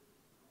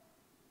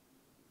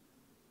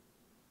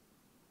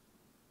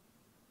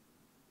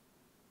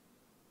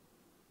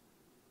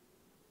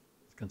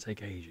 It's going to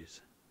take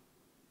ages.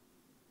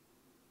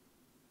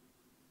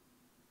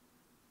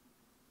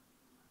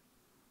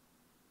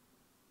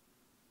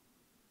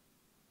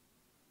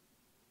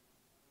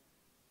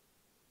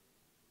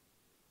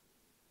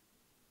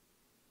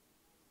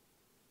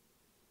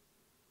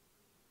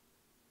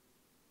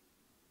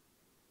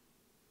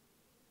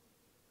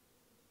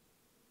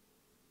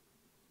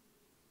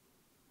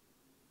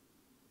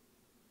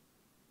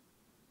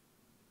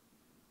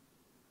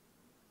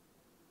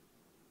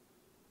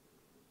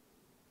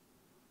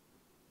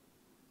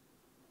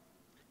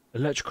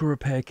 Electrical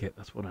repair kit,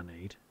 that's what I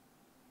need.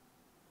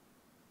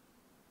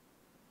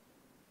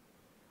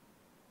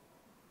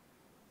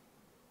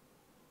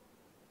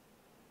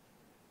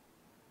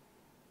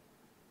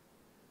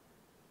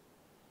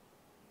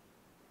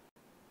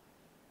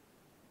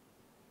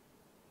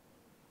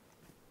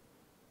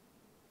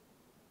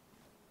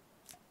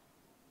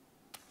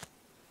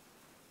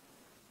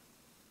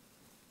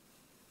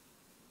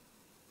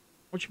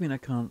 What do you mean I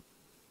can't?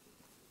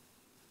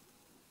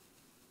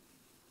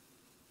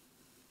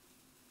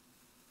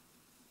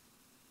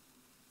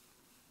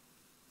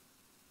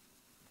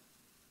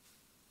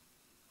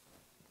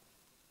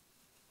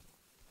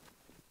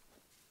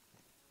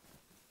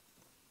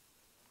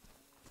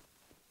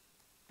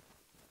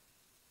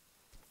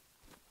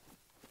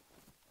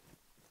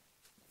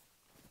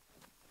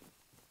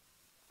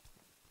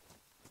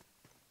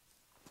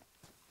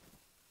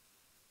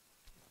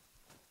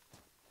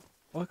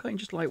 Why can't you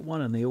just light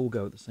one and they all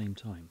go at the same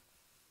time?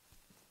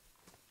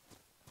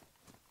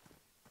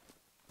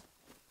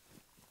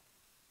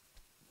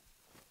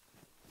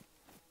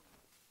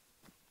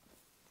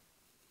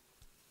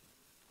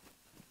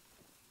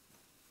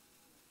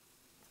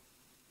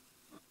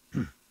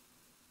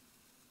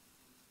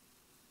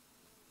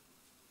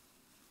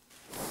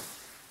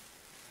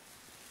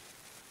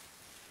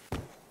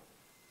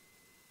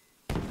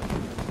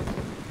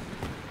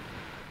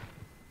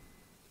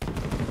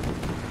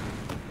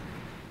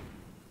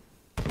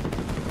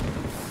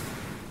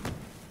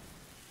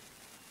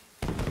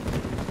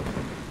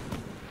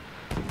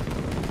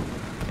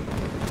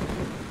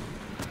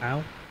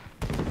 Ow.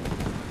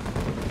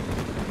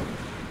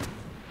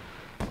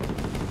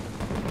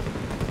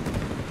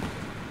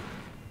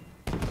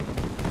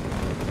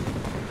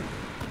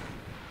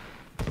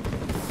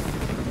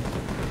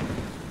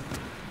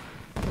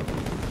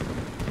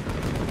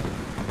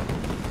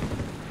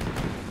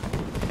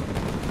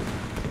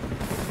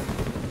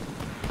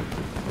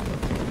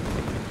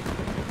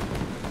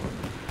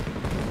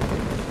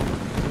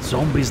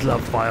 Zombies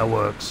love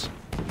fireworks.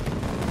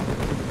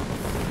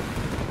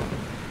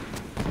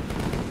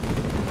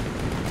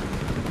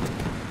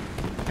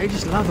 They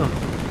just love them.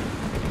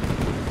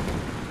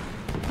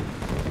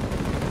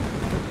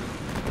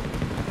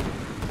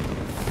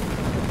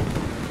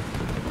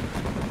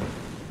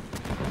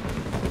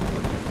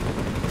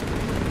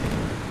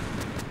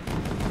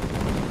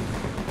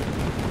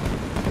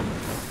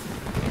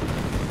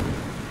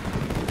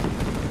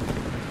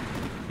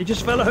 He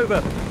just fell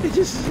over. He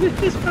just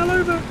fell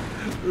over.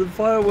 The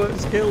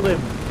fireworks killed him.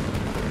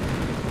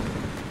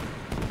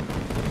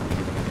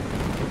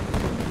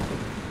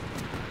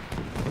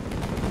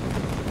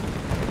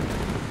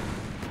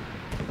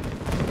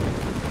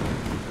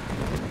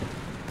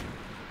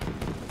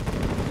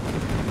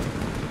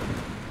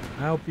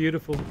 How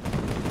beautiful.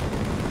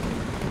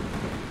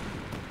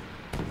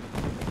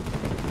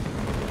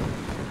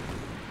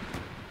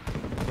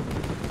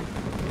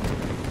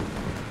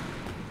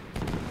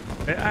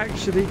 It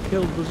actually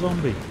killed the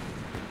zombie.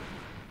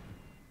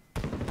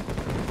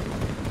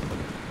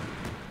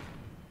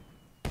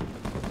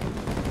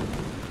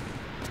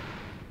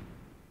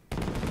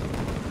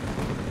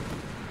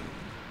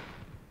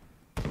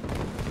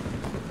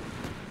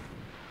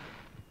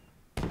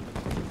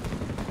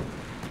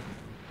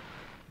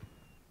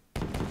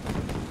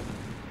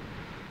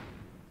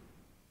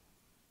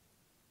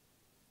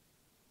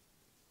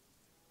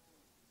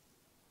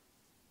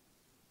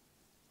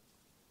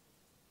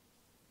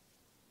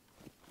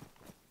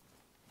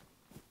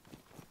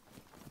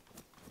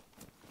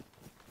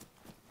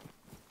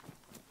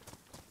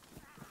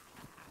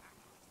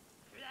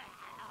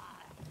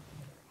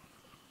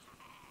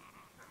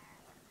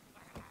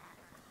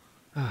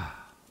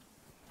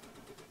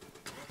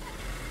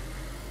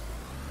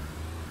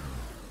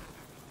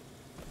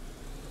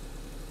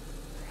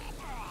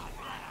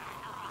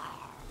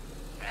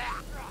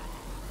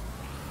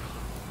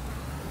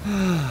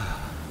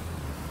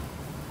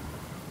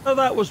 Oh,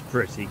 that was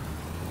pretty.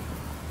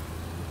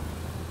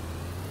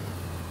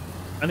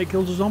 And it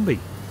killed a zombie.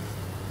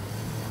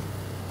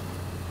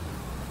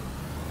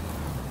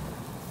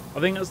 I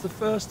think that's the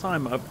first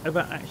time I've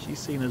ever actually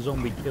seen a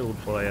zombie killed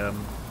by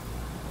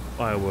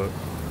fireworks.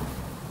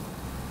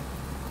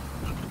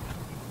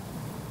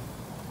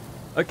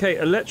 Okay,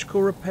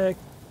 electrical repair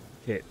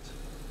kit.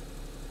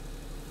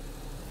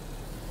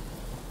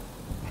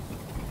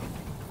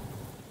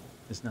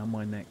 Is now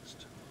my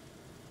next.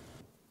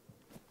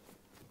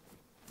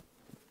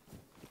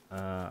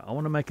 I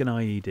want to make an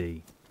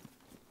IED.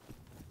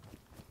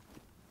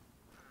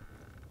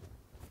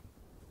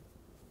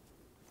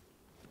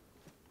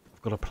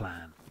 I've got a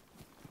plan.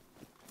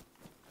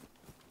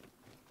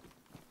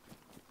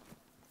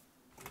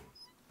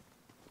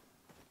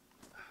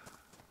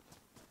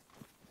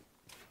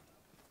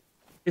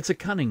 It's a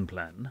cunning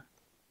plan,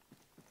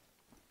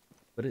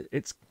 but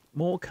it's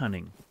more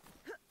cunning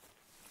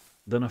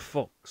than a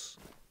fox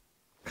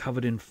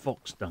covered in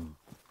fox dung,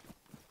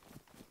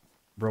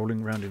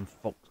 rolling around in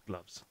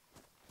foxgloves.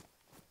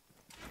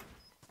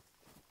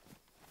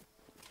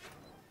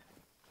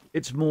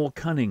 It's more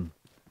cunning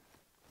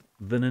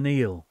than an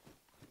eel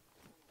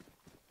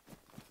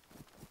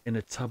in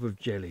a tub of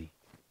jelly.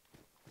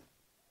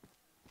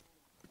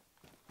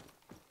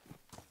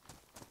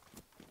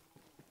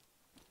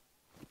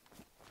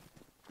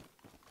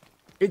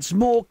 It's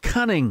more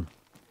cunning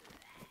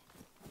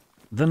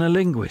than a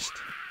linguist.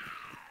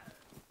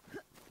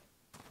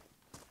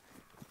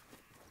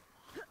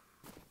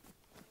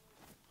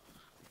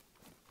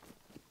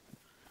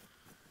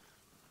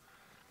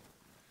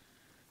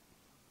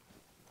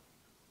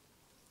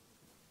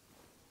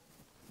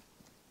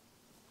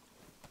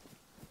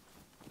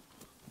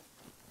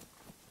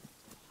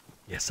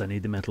 Yes, I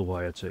need the metal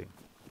wire too.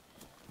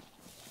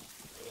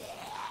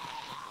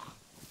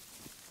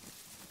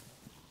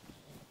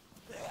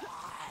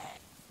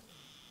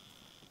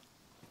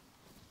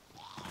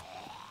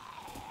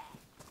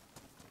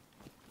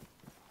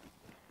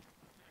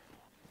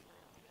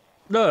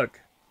 Look.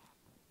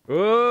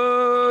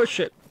 Oh,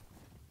 shit.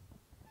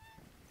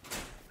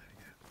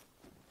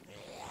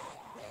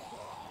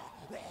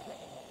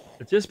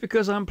 Just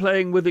because I'm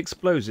playing with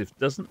explosives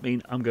doesn't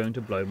mean I'm going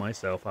to blow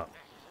myself up.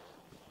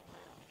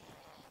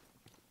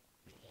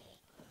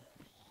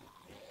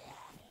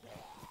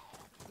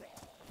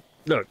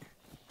 Look.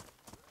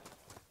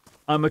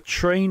 I'm a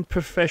trained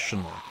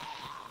professional.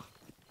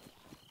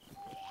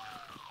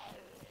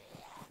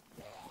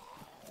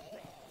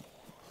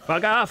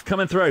 Fuck off,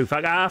 coming through,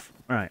 fuck off.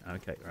 Right,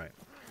 okay, right.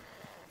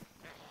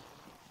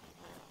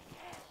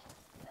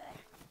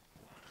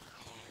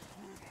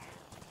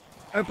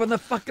 Open the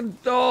fucking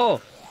door!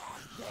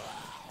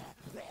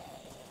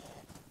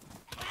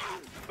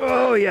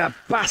 Oh, you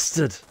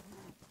bastard!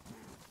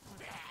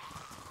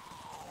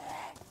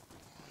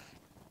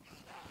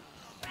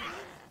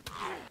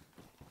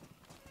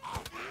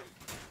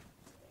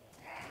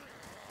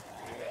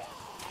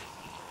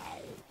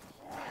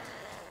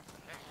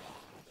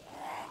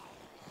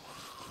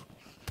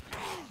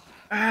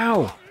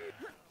 Ow!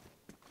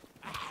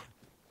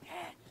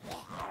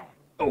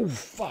 Oh,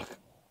 fuck.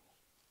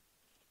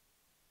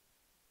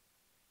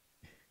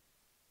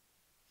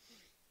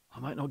 I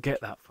might not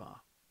get that far.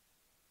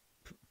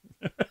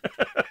 I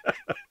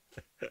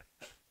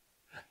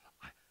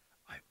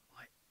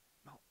might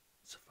not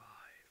survive.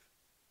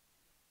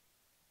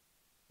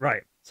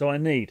 Right, so I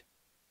need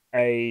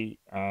a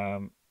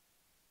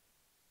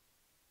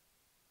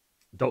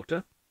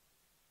doctor.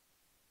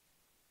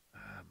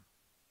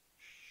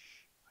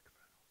 Shh,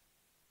 microphone off.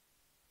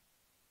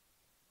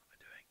 What am I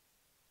doing?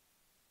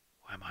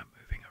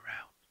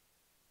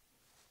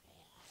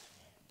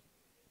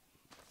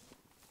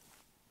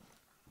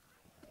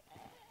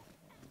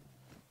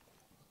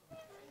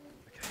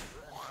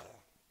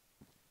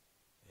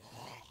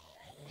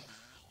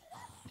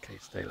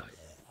 daylight.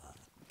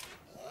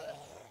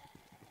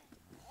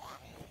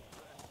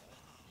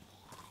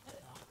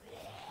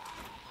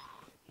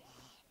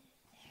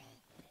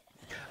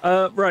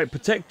 Right,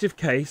 protective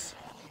case.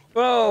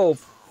 Oh,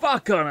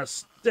 fuck on a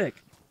stick.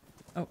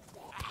 Oh,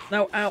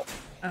 no, ow,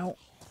 ow,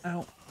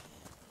 ow.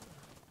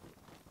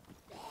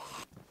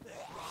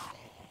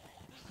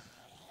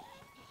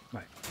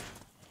 Right.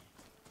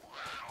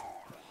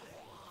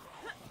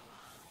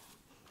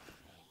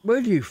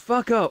 Will you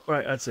fuck up?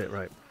 Right, that's it,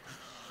 right.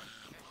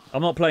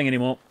 I'm not playing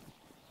anymore.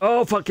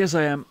 Oh, fuck, yes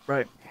I am.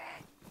 Right.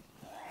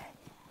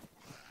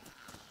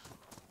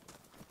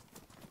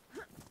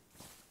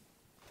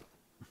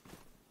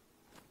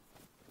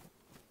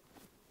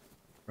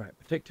 Right,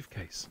 protective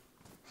case.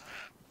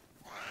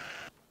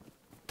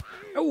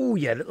 Oh,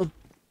 yeah, little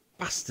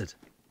bastard.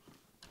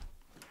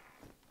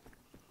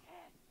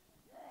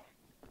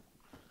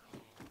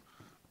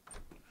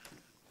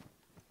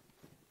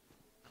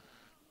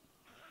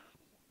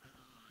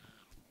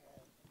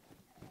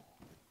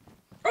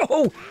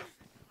 Oh!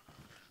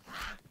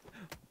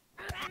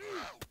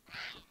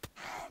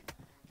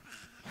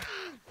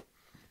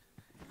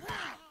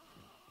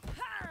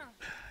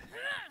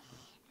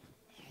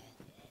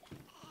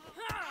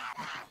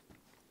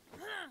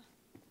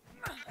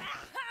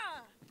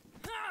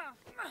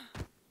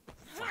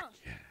 Fuck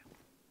yeah.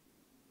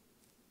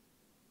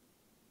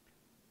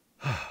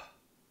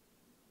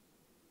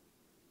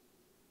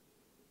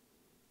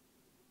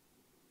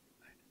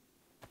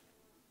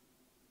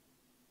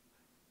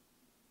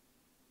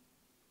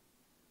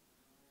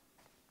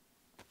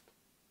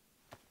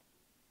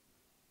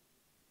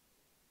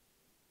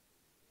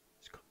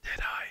 He's got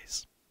dead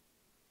eyes.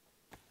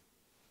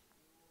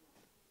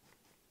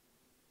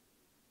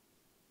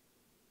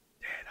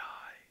 Dead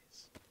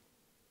eyes.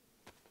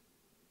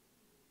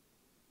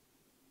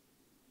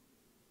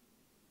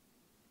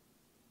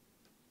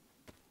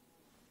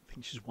 I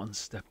think she's one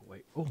step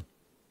away. Oh. What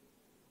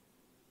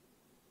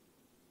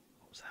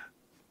was that?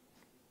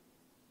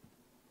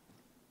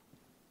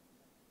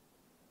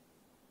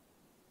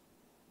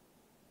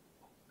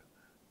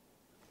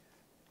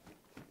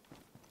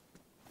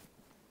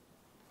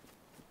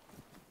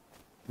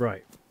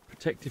 Right.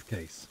 Protective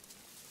case.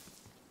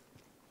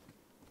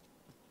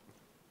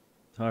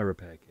 Tire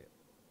repair kit.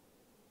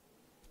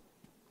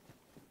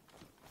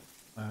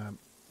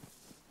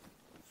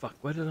 Fuck,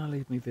 where did I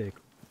leave my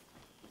vehicle?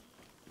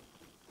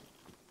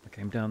 I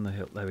came down the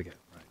hill. There we go.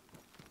 Right.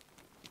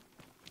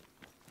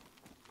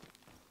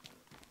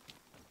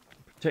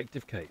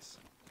 Protective case.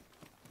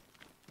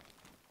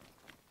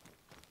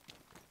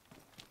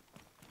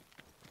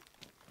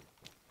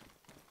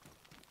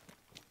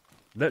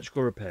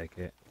 Electrical repair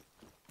kit.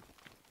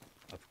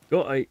 I've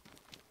got a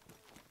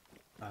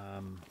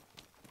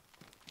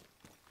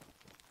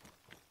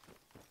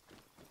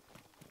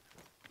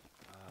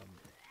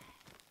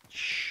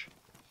shh.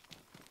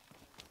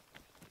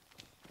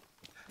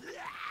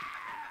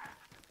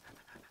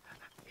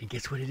 He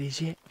gets what it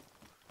is yet?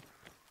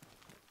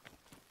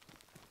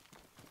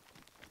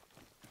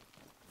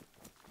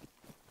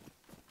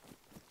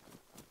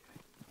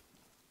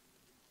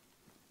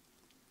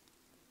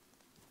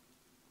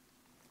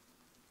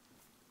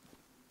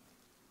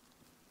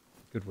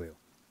 Goodwill.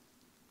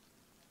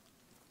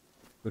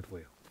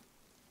 Goodwill.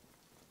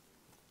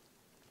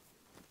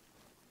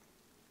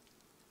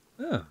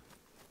 Oh.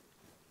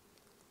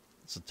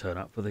 That's a turn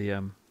up for the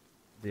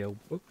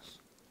old books.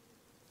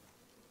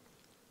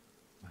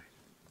 Right.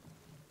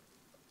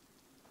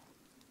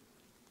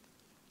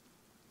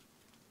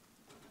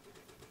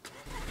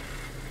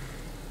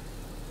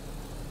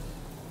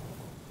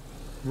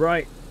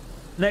 Right.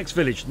 Next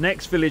village.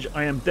 Next village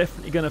I am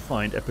definitely going to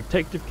find a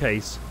protective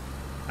case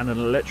and an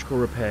electrical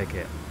repair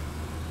kit.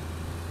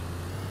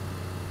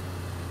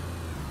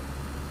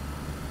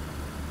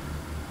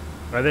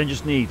 I then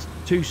just need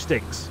 2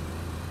 sticks.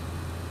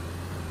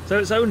 So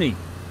it's only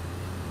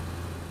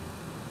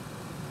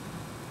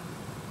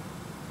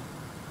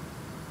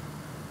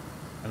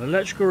an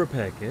electrical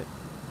repair kit,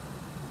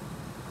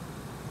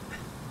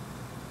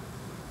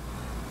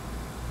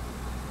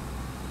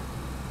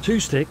 two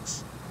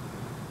sticks,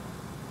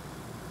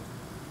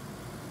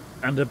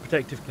 and a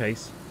protective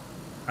case,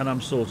 and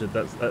I'm sorted.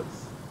 That's. I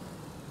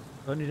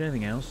don't need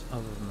anything else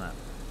other than that.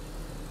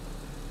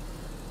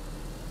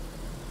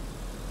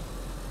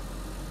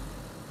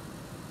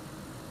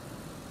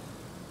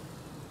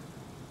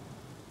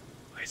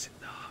 Why is it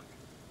dark?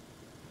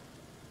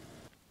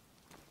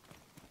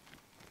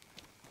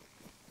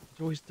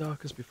 It's always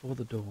darkest before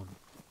the dawn.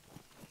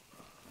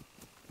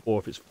 Or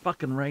if it's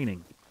fucking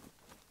raining.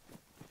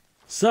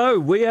 So,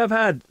 we have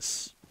had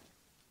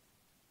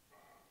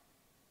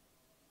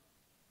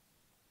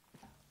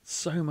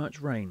so much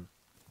rain.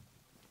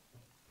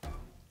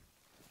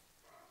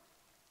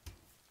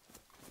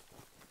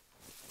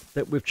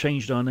 That we've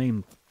changed our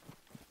name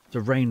to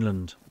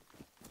Rainland.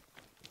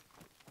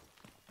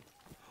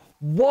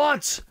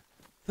 What?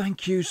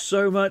 Thank you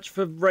so much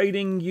for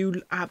raiding,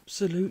 you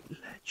absolute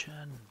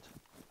legend.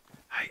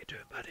 How you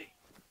doing, buddy?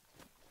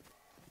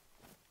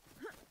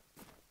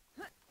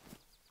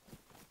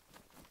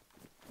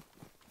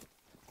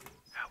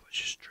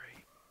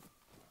 Registry.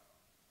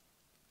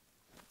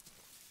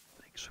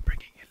 Thanks for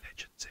bringing your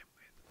legends in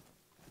with.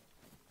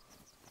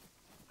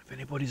 If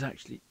anybody's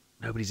actually...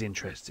 Nobody's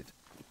interested.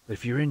 But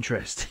if you're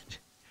interested,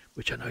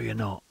 which I know you're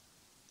not,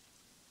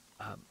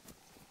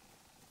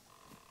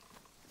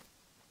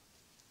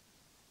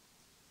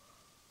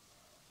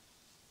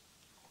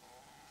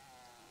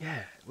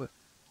 yeah, well,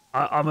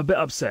 I'm a bit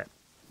upset.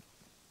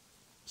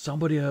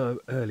 Somebody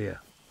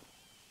earlier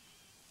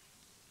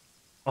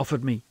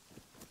offered me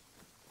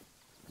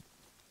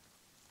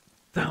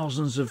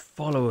thousands of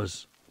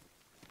followers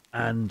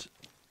and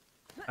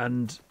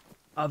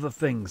other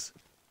things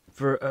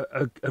for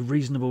a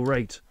reasonable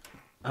rate,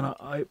 and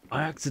I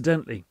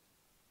accidentally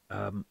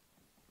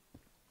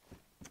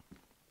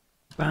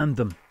banned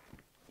them,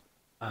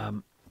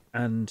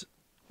 and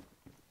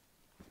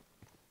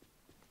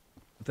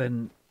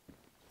then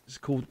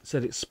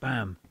said it's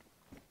spam,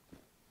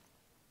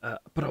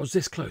 but I was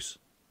this close.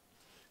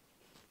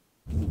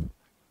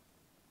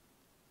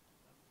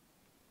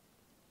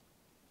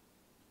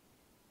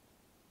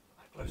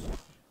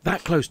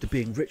 That close to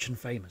being rich and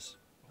famous.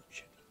 Oh,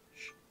 shit.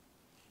 Shh.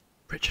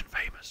 Rich and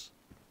famous.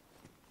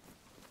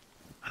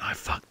 And I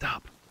fucked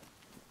up.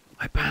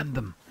 I banned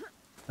them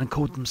and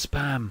called them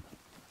spam.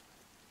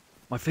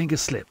 My finger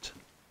slipped.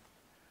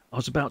 I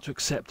was about to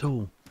accept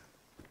all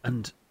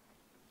and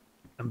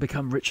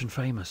become rich and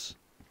famous.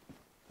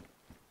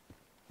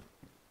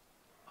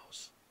 I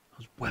was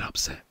well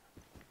upset.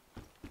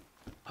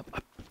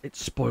 It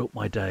spoilt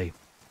my day.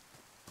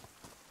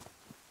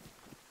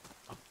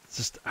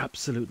 Just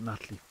absolute and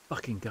utterly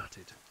fucking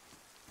gutted.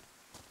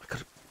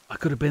 I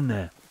could have been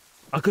there.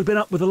 I could have been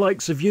up with the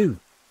likes of you.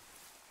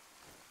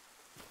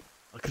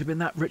 I could have been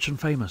that rich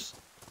and famous.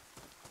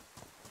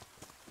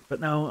 But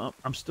now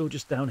I'm still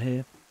just down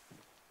here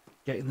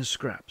getting the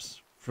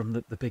scraps from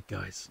the big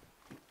guys.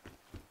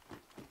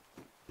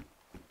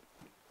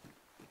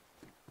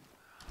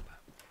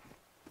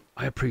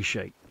 I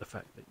appreciate the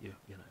fact that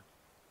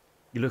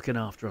you're looking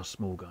after us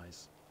small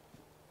guys.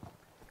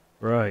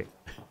 Right.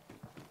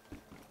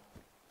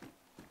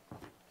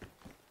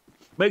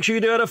 Make sure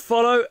you do it a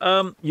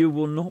follow. You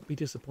will not be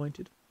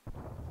disappointed.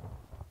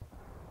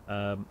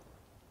 That's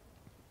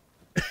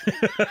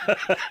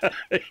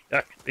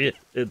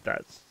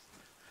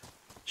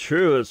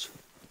true as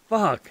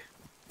fuck.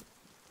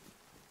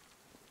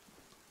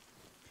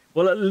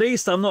 Well, at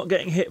least I'm not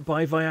getting hit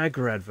by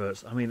Viagra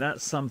adverts. I mean,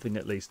 that's something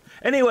at least.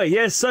 Anyway,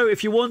 yes, so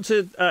if you want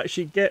to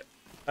actually get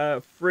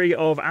free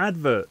of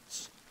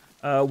adverts,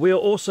 we are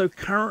also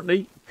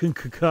concurrently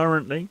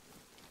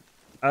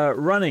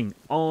running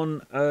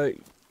on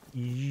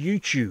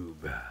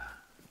YouTube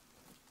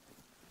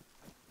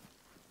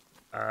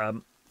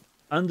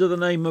under the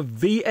name of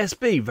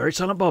VSB, Very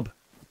Silent Bob,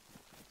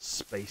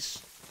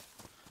 space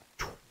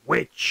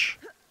Twitch.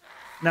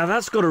 Now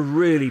that's got to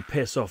really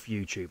piss off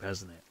YouTube,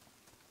 hasn't it?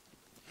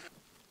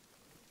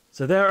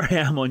 So there I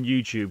am on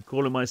YouTube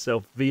calling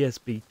myself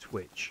VSB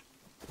Twitch.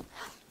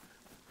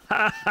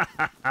 If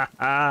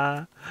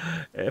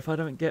I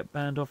don't get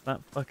banned off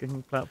that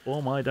fucking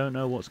platform, I don't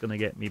know what's going to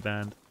get me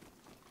banned.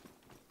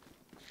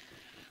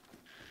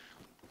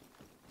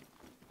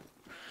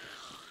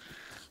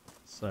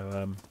 So,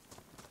 okay,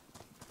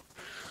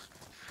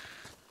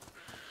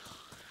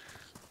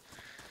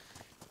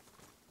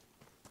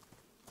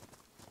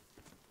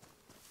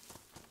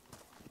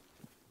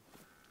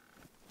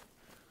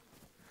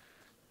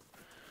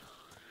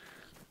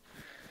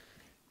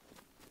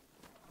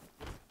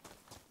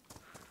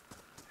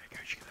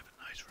 you can have a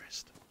nice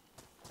rest.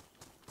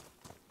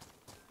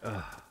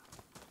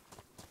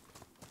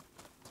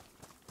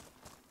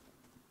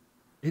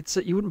 It's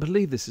you wouldn't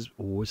believe this is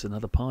always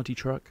another party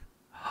truck.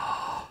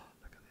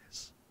 Look at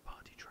this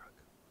party truck.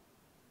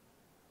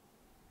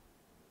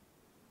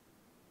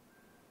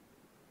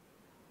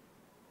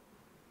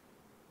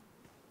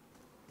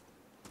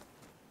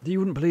 You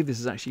wouldn't believe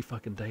this is actually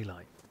fucking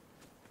daylight.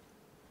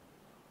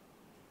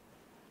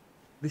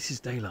 This is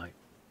daylight.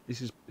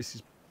 This is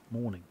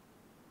morning.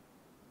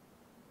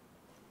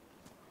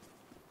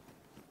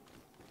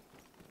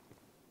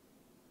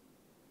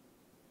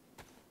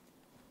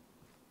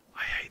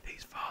 I hate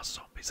these fast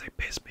zombies. They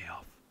piss me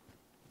off.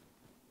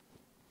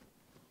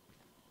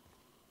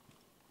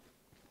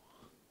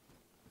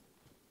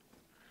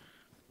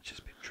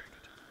 Just been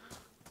triggered.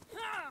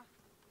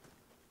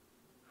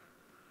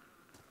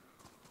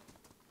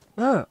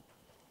 Oh.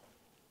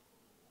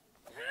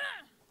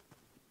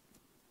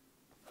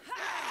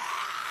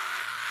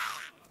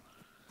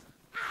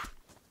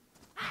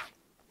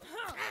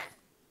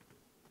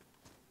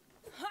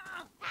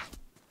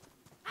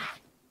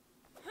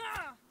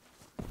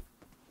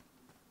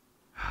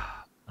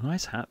 A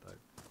nice hat, though.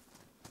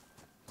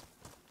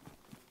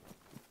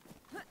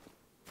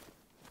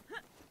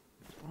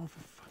 Oh,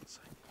 for fuck's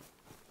sake.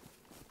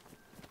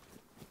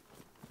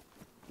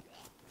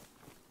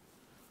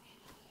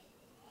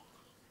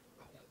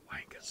 Oh,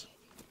 wankers.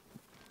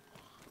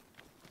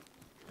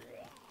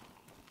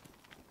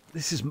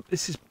 This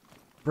is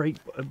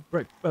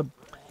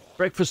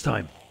breakfast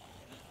time.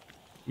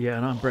 Yeah,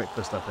 and I'm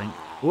breakfast, I think.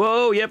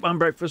 Whoa, yep, I'm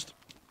breakfast.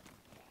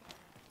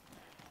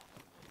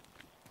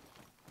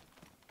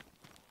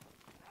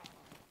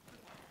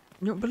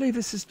 You don't believe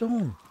this is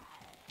dawn.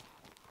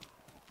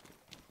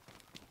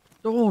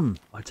 Dawn,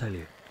 I tell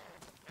you.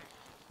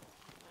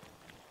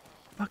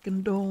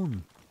 Fucking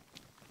dawn.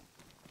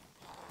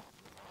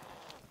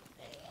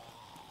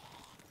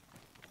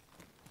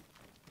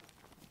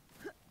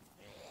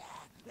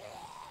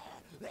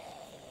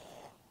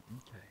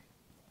 Okay.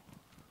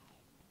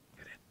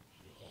 Get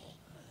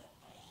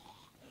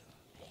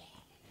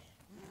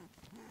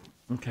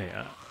in. Okay,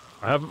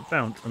 I haven't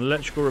found an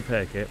electrical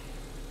repair kit.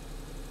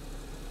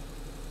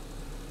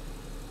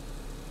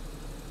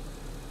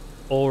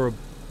 Or a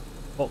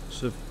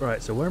box of...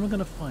 Right, so where am I going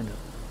to find it?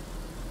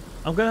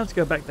 I'm going to have to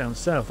go back down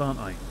south, aren't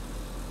I?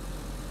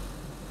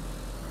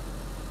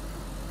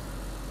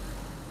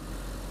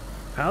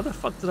 How the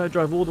fuck did I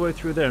drive all the way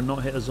through there and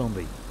not hit a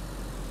zombie?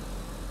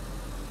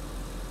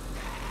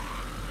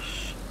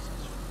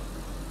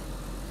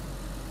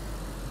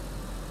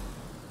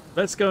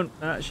 Let's go...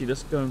 Actually,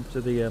 let's go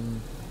to the...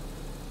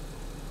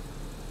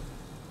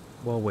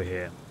 While we're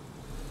here.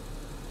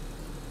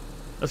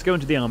 Let's go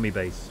into the army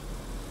base.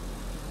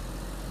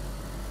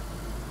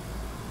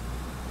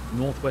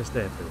 Northwest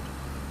Airfield.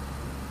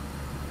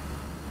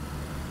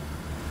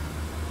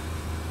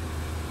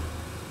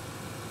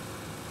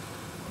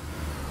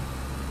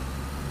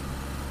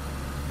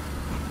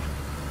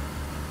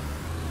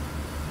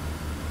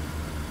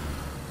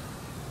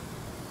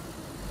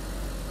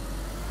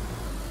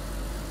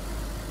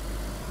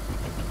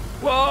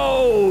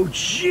 Whoa!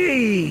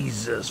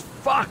 Jesus!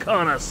 Fuck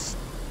on a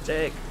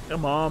stick!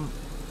 Come on!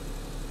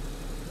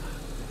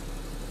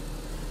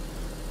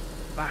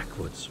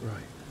 Backwards,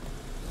 right.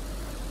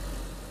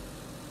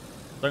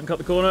 Don't cut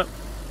the corner.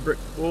 Brick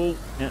wall.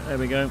 Yeah, there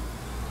we go.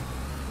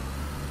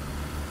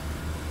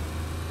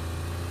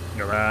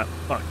 Alright.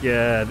 Fuck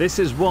yeah. This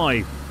is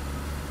why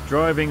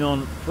driving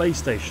on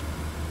PlayStation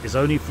is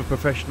only for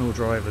professional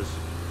drivers.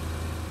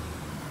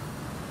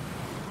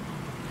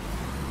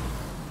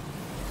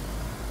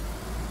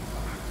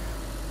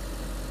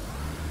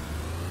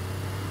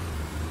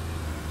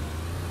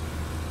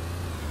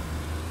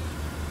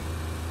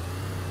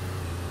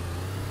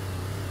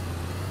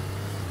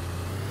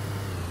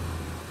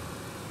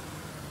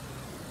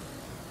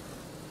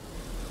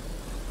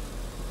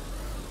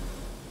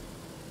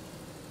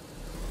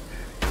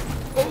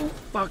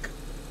 Fuck.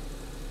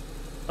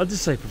 I did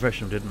say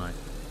professional, didn't I?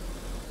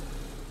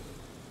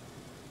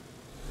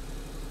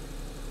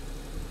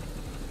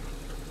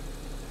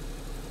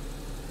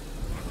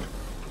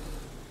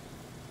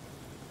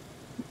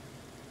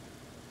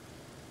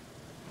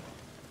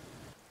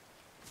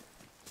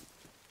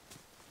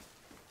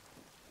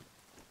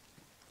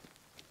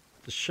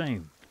 It's a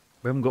shame.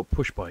 We haven't got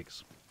push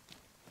bikes.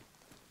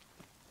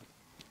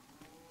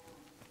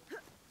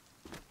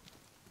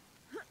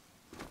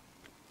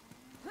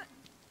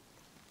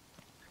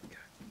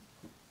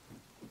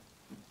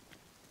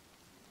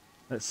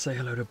 Let's say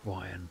hello to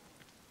Brian.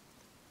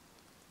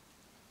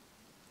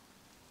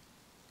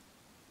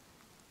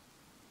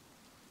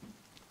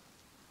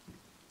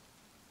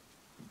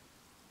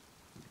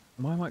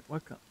 Why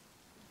can't...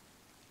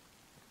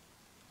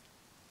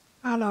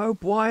 Hello,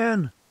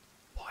 Brian.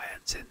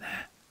 Brian's in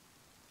there.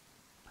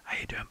 How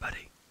you doing,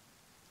 buddy?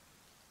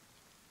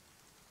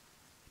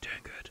 You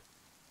doing good?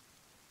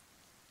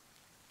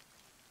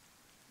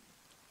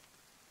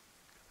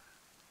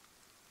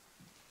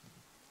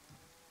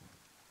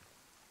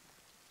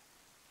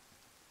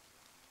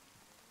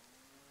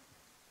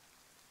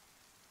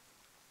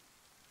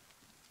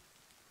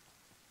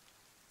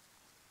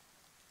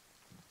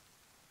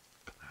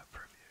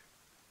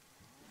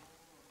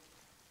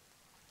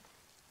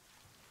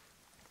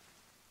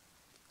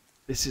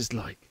 This is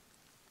like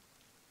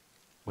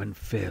when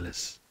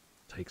Fearless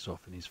takes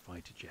off in his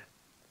fighter jet.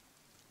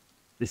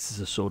 This is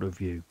a sort of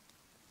view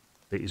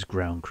that his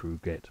ground crew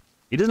get.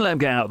 He doesn't let them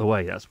get out of the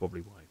way, that's probably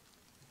why.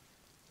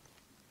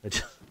 They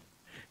just...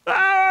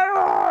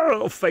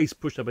 little face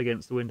pushed up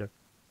against the window.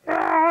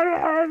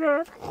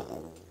 And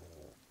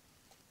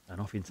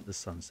off into the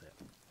sunset.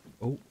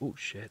 Oh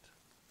shit.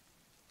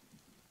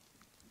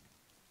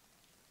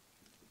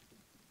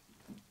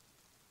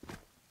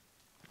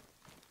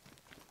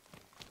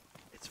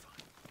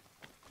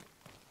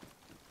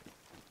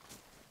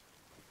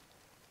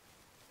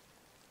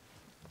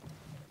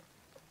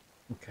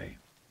 Okay.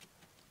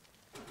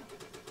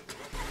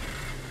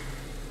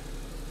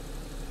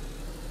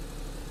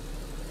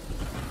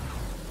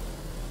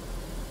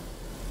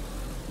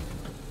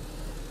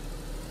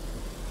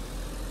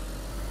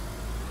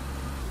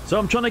 So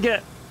I'm trying to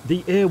get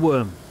the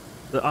earworm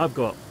that I've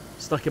got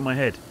stuck in my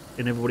head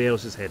in everybody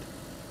else's head.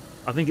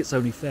 I think it's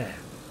only fair.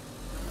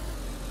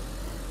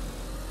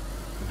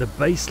 The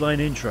baseline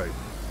intro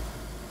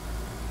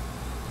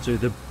to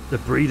the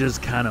Breeder's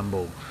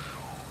Cannonball.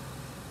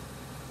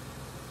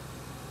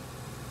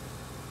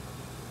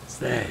 It's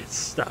there, it's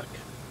stuck.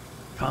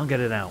 Can't get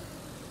it out.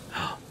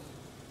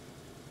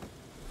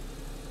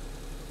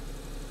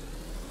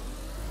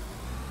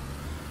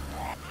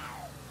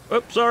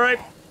 Oops, sorry.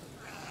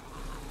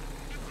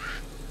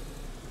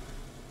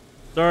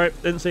 Sorry,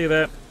 didn't see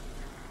that.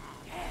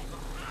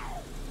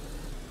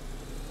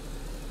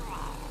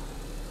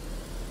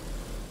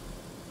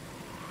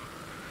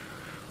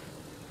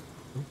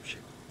 Oh,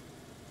 shit.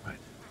 Right.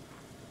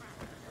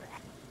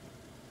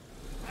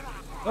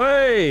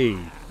 Hey!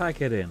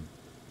 Pack it in.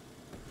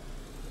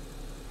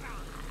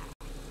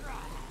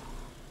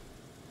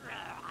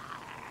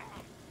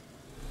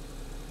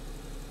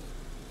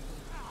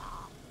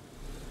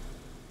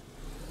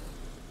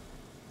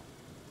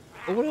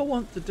 All I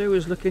want to do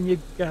is look in your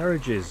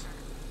garages.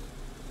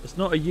 It's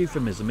not a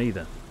euphemism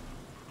either.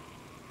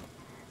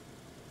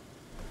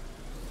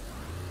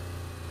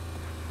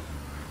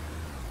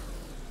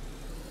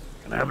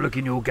 Can I have a look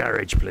in your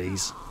garage,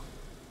 please?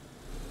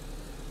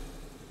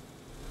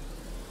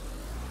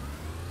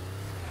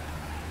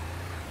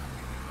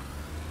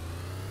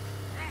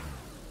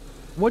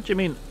 What do you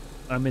mean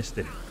I missed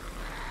him?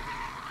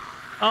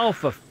 Oh,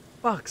 for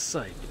fuck's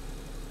sake.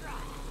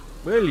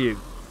 Will you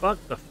fuck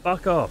the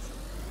fuck off?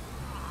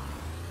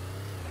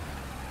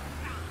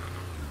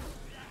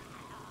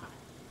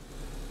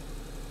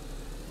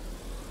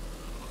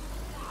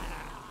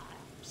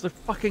 It's a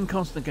fucking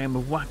constant game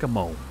of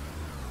whack-a-mole.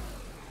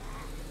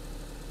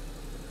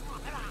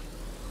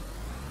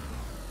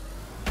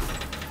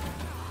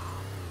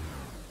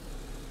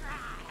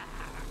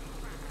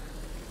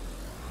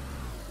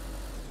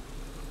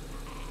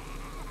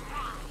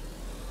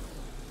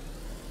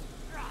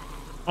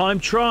 I'm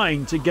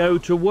trying to go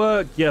to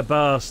work, you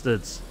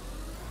bastards.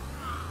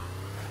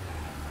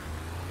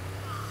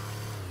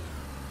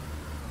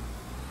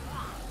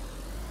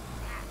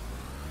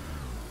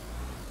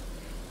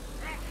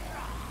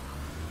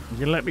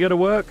 You gonna let me go to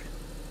work?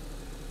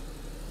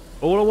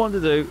 All I want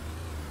to do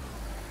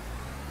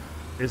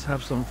is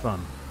have some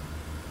fun.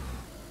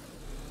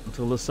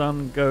 Until the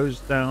sun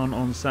goes down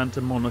on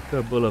Santa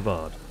Monica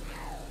Boulevard.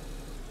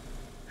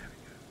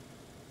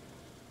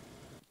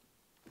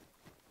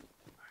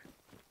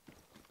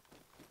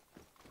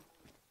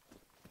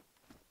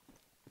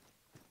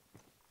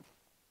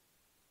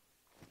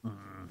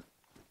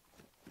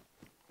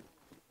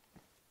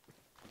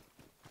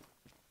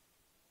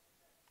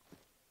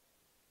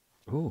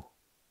 Oh.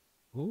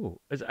 Oh.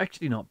 It's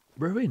actually not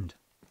ruined.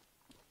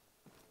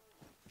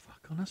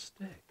 Fuck on a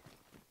stick.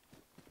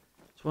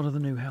 It's one of the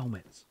new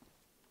helmets.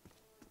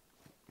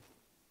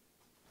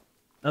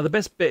 Now the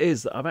best bit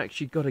is that I've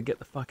actually got to get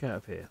the fuck out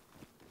of here.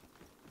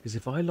 Because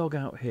if I log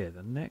out here,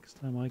 the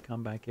next time I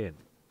come back in,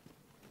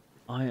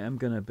 I am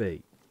going to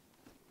be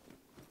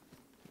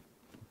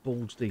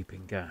balls deep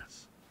in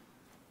gas.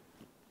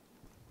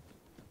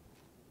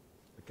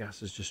 The gas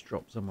has just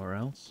dropped somewhere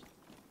else.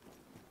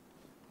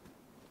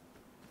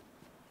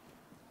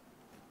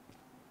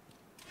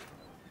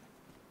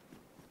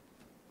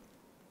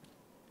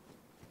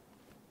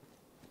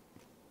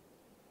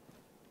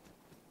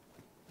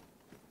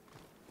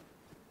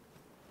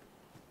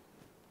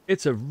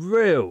 It's a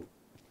real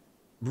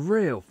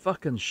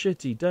fucking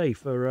shitty day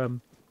for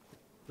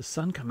the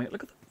sun coming out.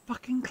 Look at the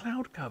fucking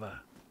cloud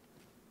cover.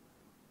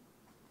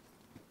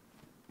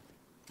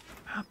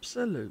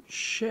 Absolute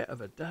shit of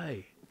a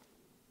day.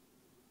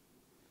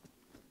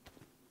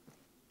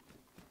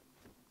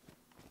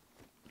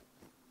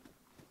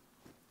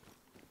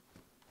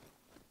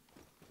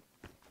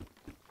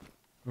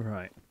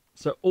 Right.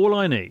 So all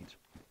I need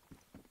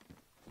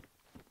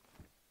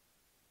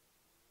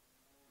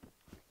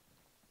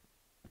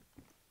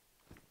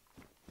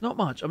not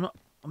much. I'm not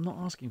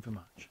asking for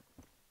much.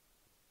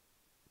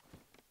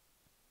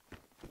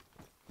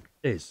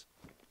 Is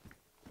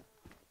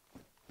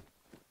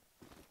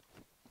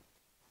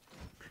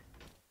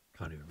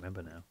can't even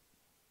remember now.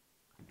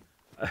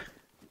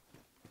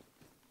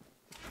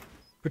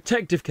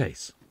 Protective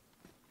case.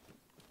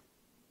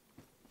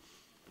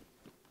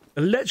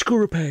 Electrical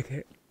repair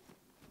kit.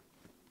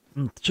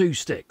 And 2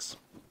 sticks.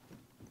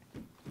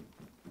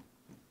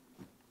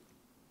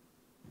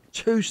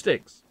 2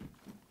 sticks.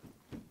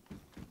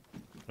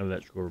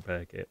 Electrical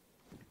repair kit.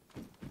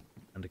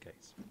 And a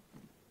case.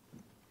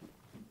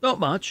 Not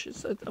much.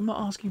 I'm not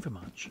asking for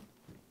much.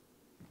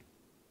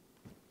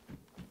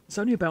 It's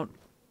only about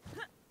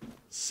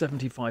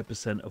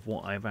 75% of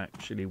what I've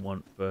actually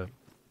want for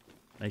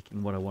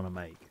making what I want to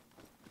make.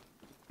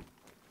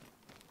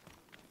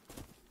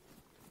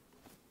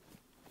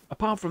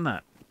 Apart from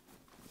that,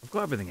 I've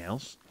got everything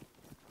else.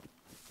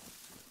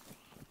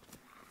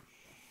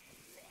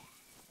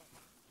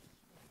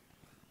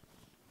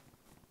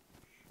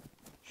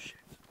 Shit.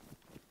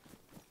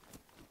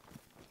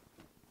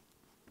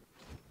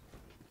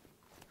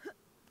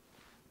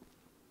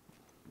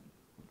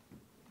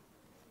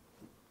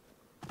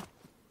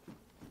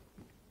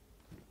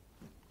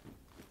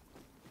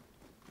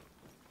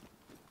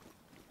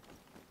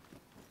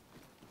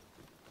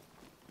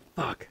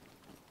 Fuck.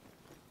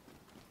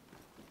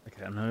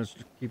 Okay, I'm now just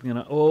keeping an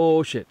eye.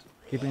 Oh shit!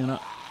 Keeping an eye.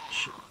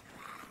 Shit.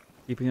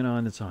 Keeping an eye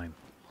on the time.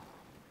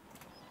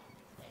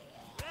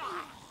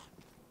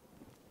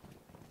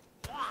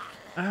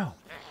 Ow!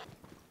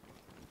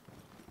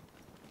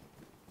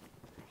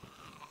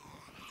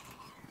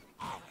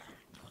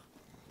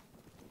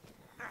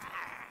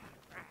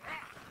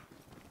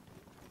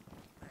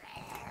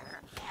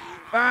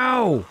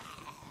 Ow!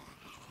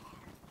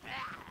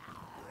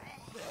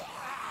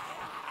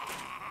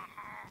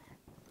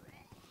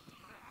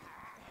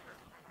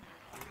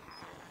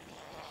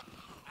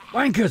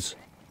 Wankers!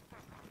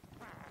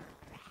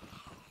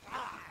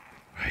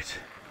 Right.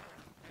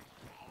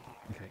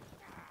 Okay.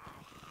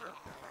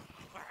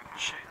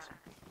 Shit.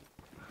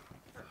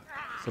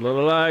 It's a lot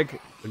of lag.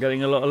 We're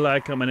getting a lot of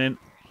lag coming in.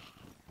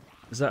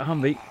 Is that a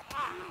Humvee?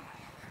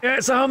 Yeah,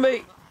 it's a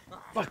Humvee!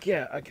 Fuck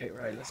yeah. Okay,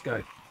 right, let's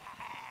go.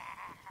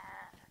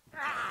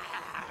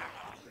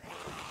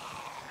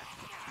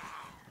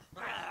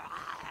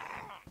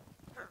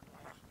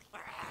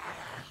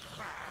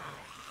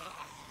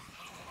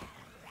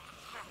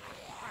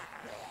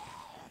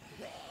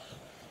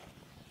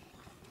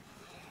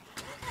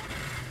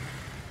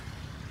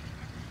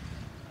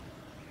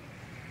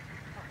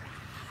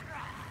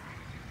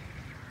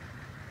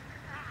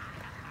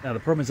 Now, the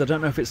problem is I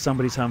don't know if it's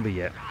somebody's Humvee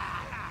yet.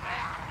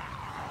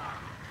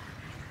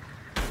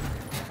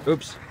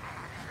 Oops.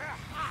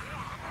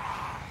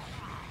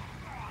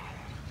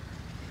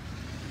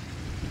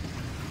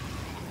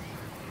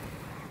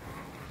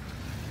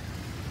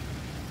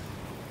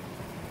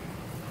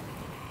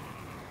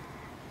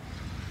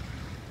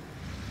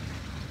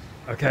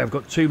 Okay, I've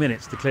got 2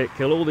 minutes to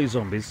kill all these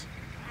zombies.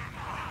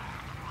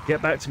 Get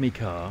back to me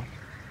car.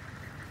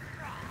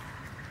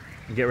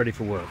 And get ready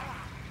for work.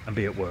 And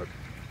be at work.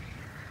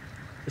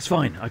 It's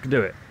fine, I can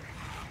do it.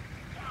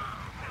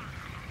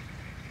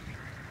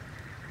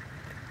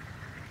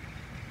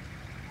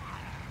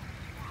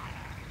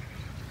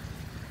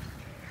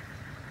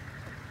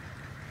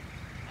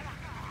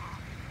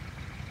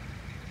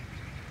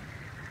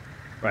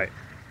 Right,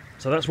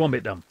 so that's one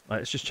bit done. Right,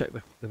 let's just check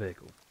the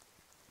vehicle.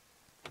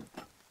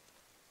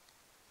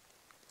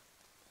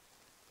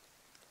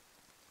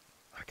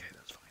 Okay,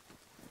 that's fine.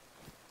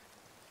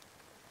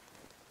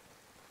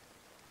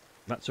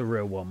 That's a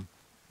real one.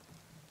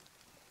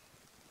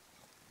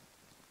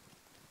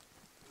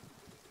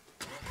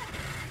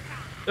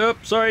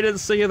 Oops, sorry, didn't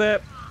see you there.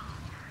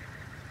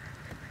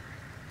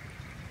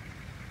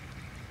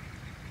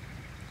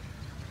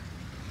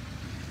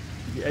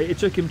 Yeah, it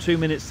took him 2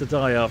 minutes to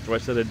die after I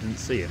said I didn't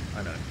see him.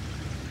 I know.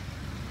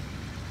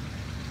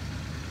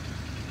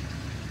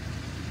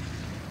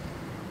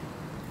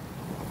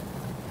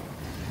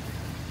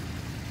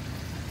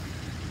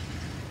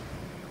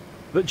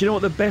 But do you know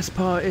what the best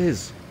part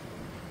is?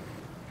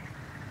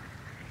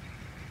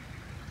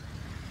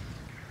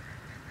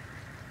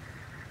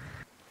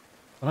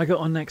 When I got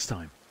on next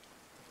time,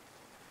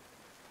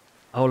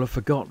 I will have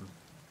forgotten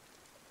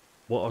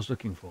what I was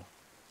looking for.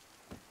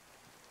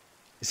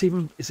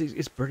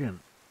 It's brilliant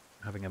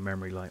having a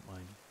memory like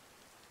mine.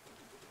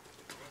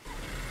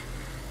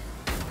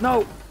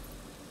 No!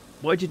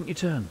 Why didn't you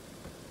turn?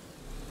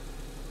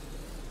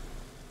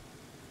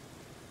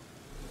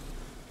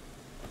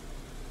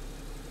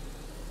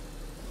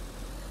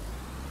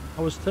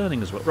 I was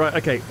turning as well. Right,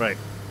 okay, right.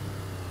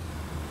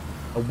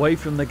 Away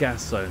from the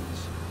gas zones.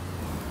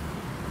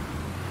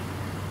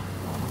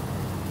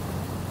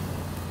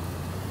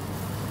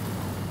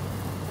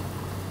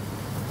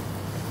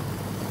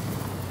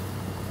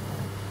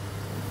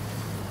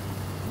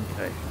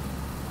 Okay.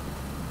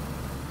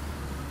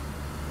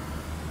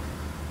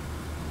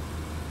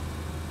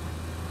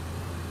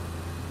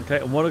 Okay,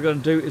 and what I'm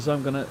going to do is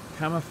I'm going to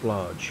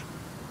camouflage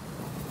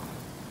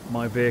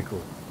my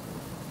vehicle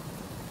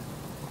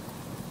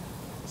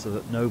so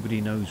that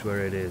nobody knows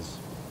where it is.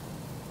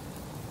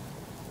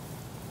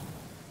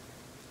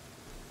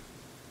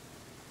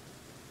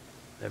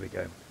 There we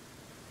go.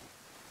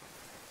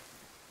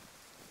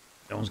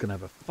 No one's going to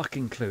have a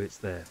fucking clue it's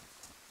there.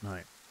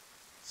 Right.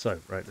 So,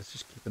 right, let's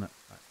just keep an eye.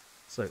 Right.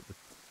 So, the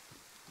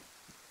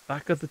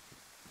back of the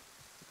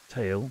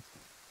tail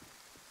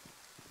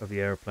of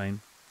the aeroplane.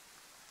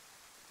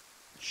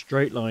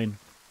 Straight line.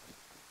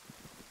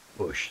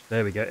 Bush.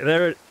 There we go.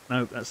 There.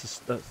 No,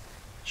 that's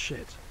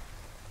shit.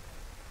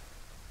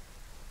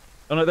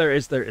 Oh no, there it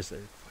is. There it is. There.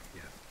 Fuck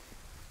yeah.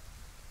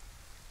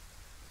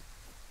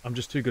 I'm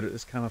just too good at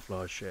this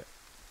camouflage shit.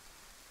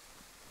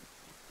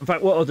 In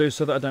fact, what I'll do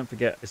so that I don't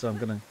forget is I'm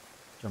gonna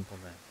jump on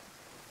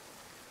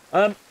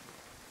there.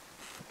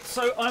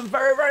 So I'm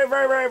very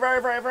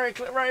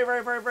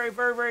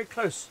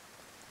close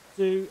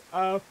to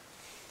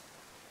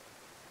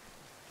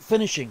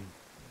finishing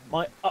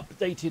my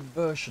updated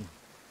version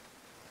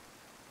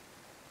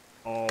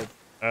of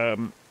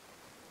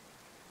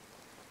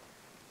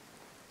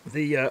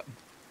the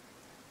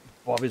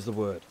what is the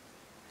word?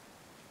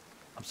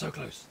 I'm so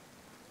close.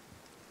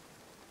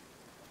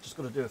 Just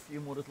got to do a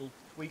few more little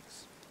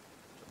tweaks.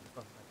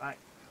 My back.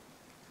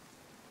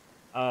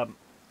 But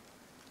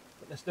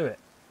let's do it.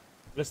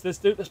 Let's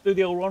do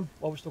the old one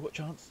while we've still got a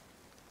chance.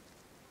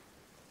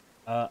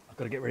 I've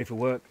got to get ready for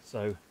work,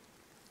 so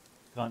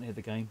can't hear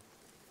the game.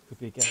 Could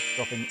be a guest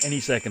dropping any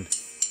second.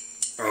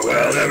 Oh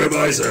well,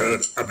 everybody's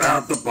heard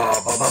about the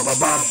Bob. Bob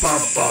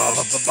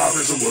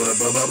is a word.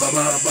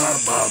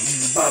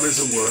 Bob is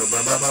a word.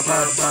 Bob is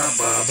a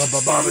word.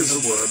 Bob is a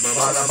word.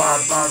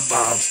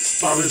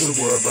 Bob is a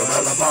word, Bob,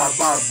 Bob,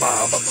 Bob,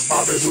 Bob.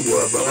 Bob is a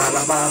word,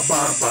 Bob, Bob,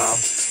 Bob, Bob.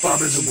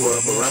 Bob is a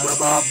word, Bob,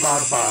 Bob,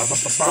 Bob, Bob.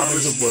 Bob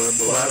is a word,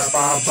 Bob,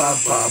 Bob, Bob,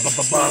 Bob.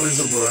 Bob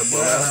is a word,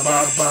 Bob,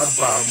 Bob, Bob,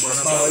 Bob.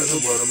 Bob is a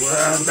word,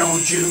 well,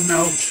 don't you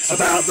know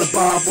about the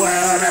Bob?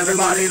 Well,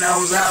 everybody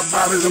knows that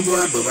Bob is a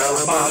word, Bob,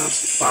 Bob,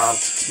 Bob.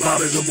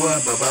 Bob is a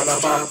word,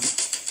 Bob, Bob.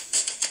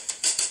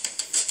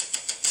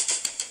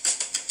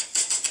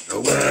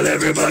 Well,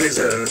 everybody's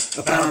heard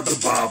about the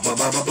Bob, Bob,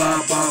 Bob,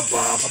 Bob, Bob,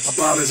 Bob.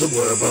 Bob is a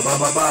word, Bob,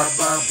 Bob, Bob,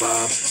 Bob,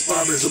 Bob.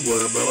 Bob is a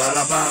word, Bob,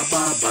 Bob, Bob,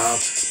 Bob, Bob.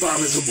 Bob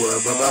is a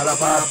word, Bob, Bob,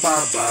 Bob,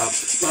 Bob, Bob.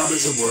 Bob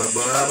is a word,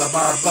 Bob,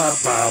 Bob, Bob,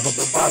 Bob, Bob.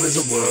 Bob is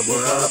a word,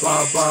 Bob,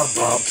 Bob, Bob,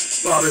 Bob.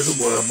 Bob is a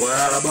word,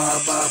 Bob,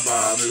 Bob, Bob,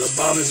 Bob.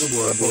 Bob is a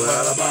word,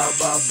 Bob, Bob,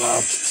 Bob,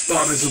 Bob.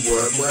 Bob is a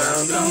word,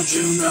 well, don't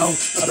you know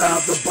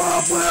about the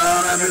Bob?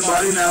 Well,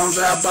 everybody knows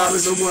that Bob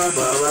is a word,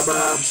 Bob,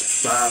 Bob,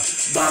 Bob.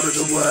 Bob is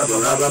a word,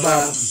 Bob, Bob,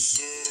 Bob.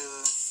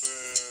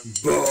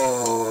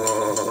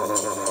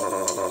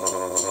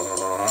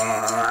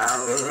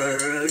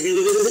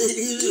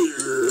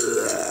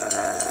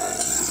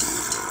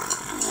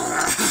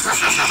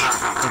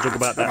 We'll talk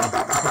about that.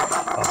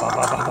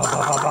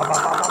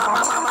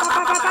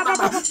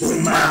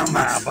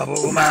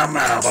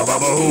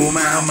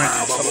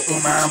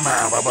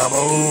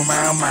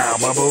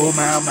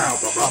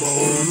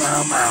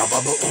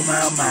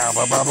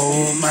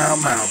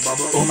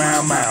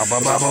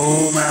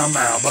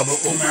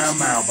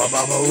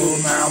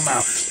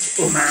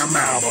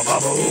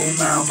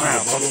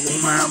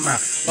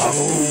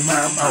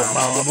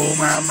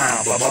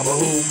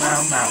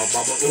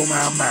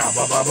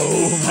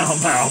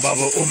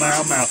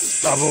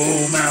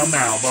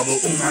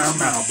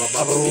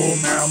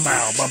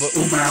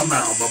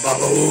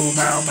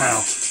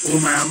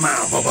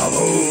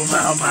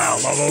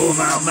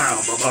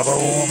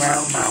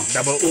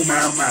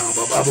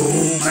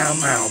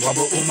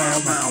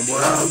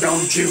 Well,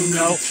 don't you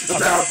know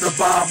about the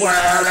Bob?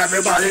 Well,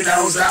 everybody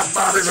knows that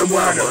Bob is a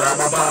word.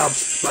 Bob, Bob,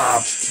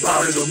 Bob.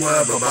 Bob is a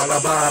word. Bob,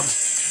 Bob, Bob.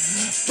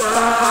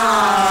 Bob.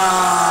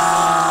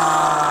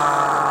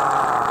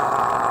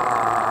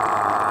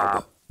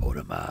 Put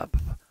 'em up.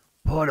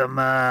 Put 'em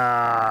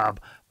up.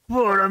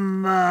 Put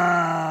 'em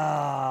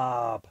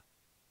up.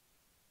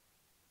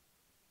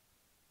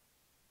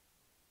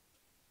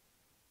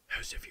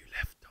 Those of you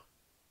left on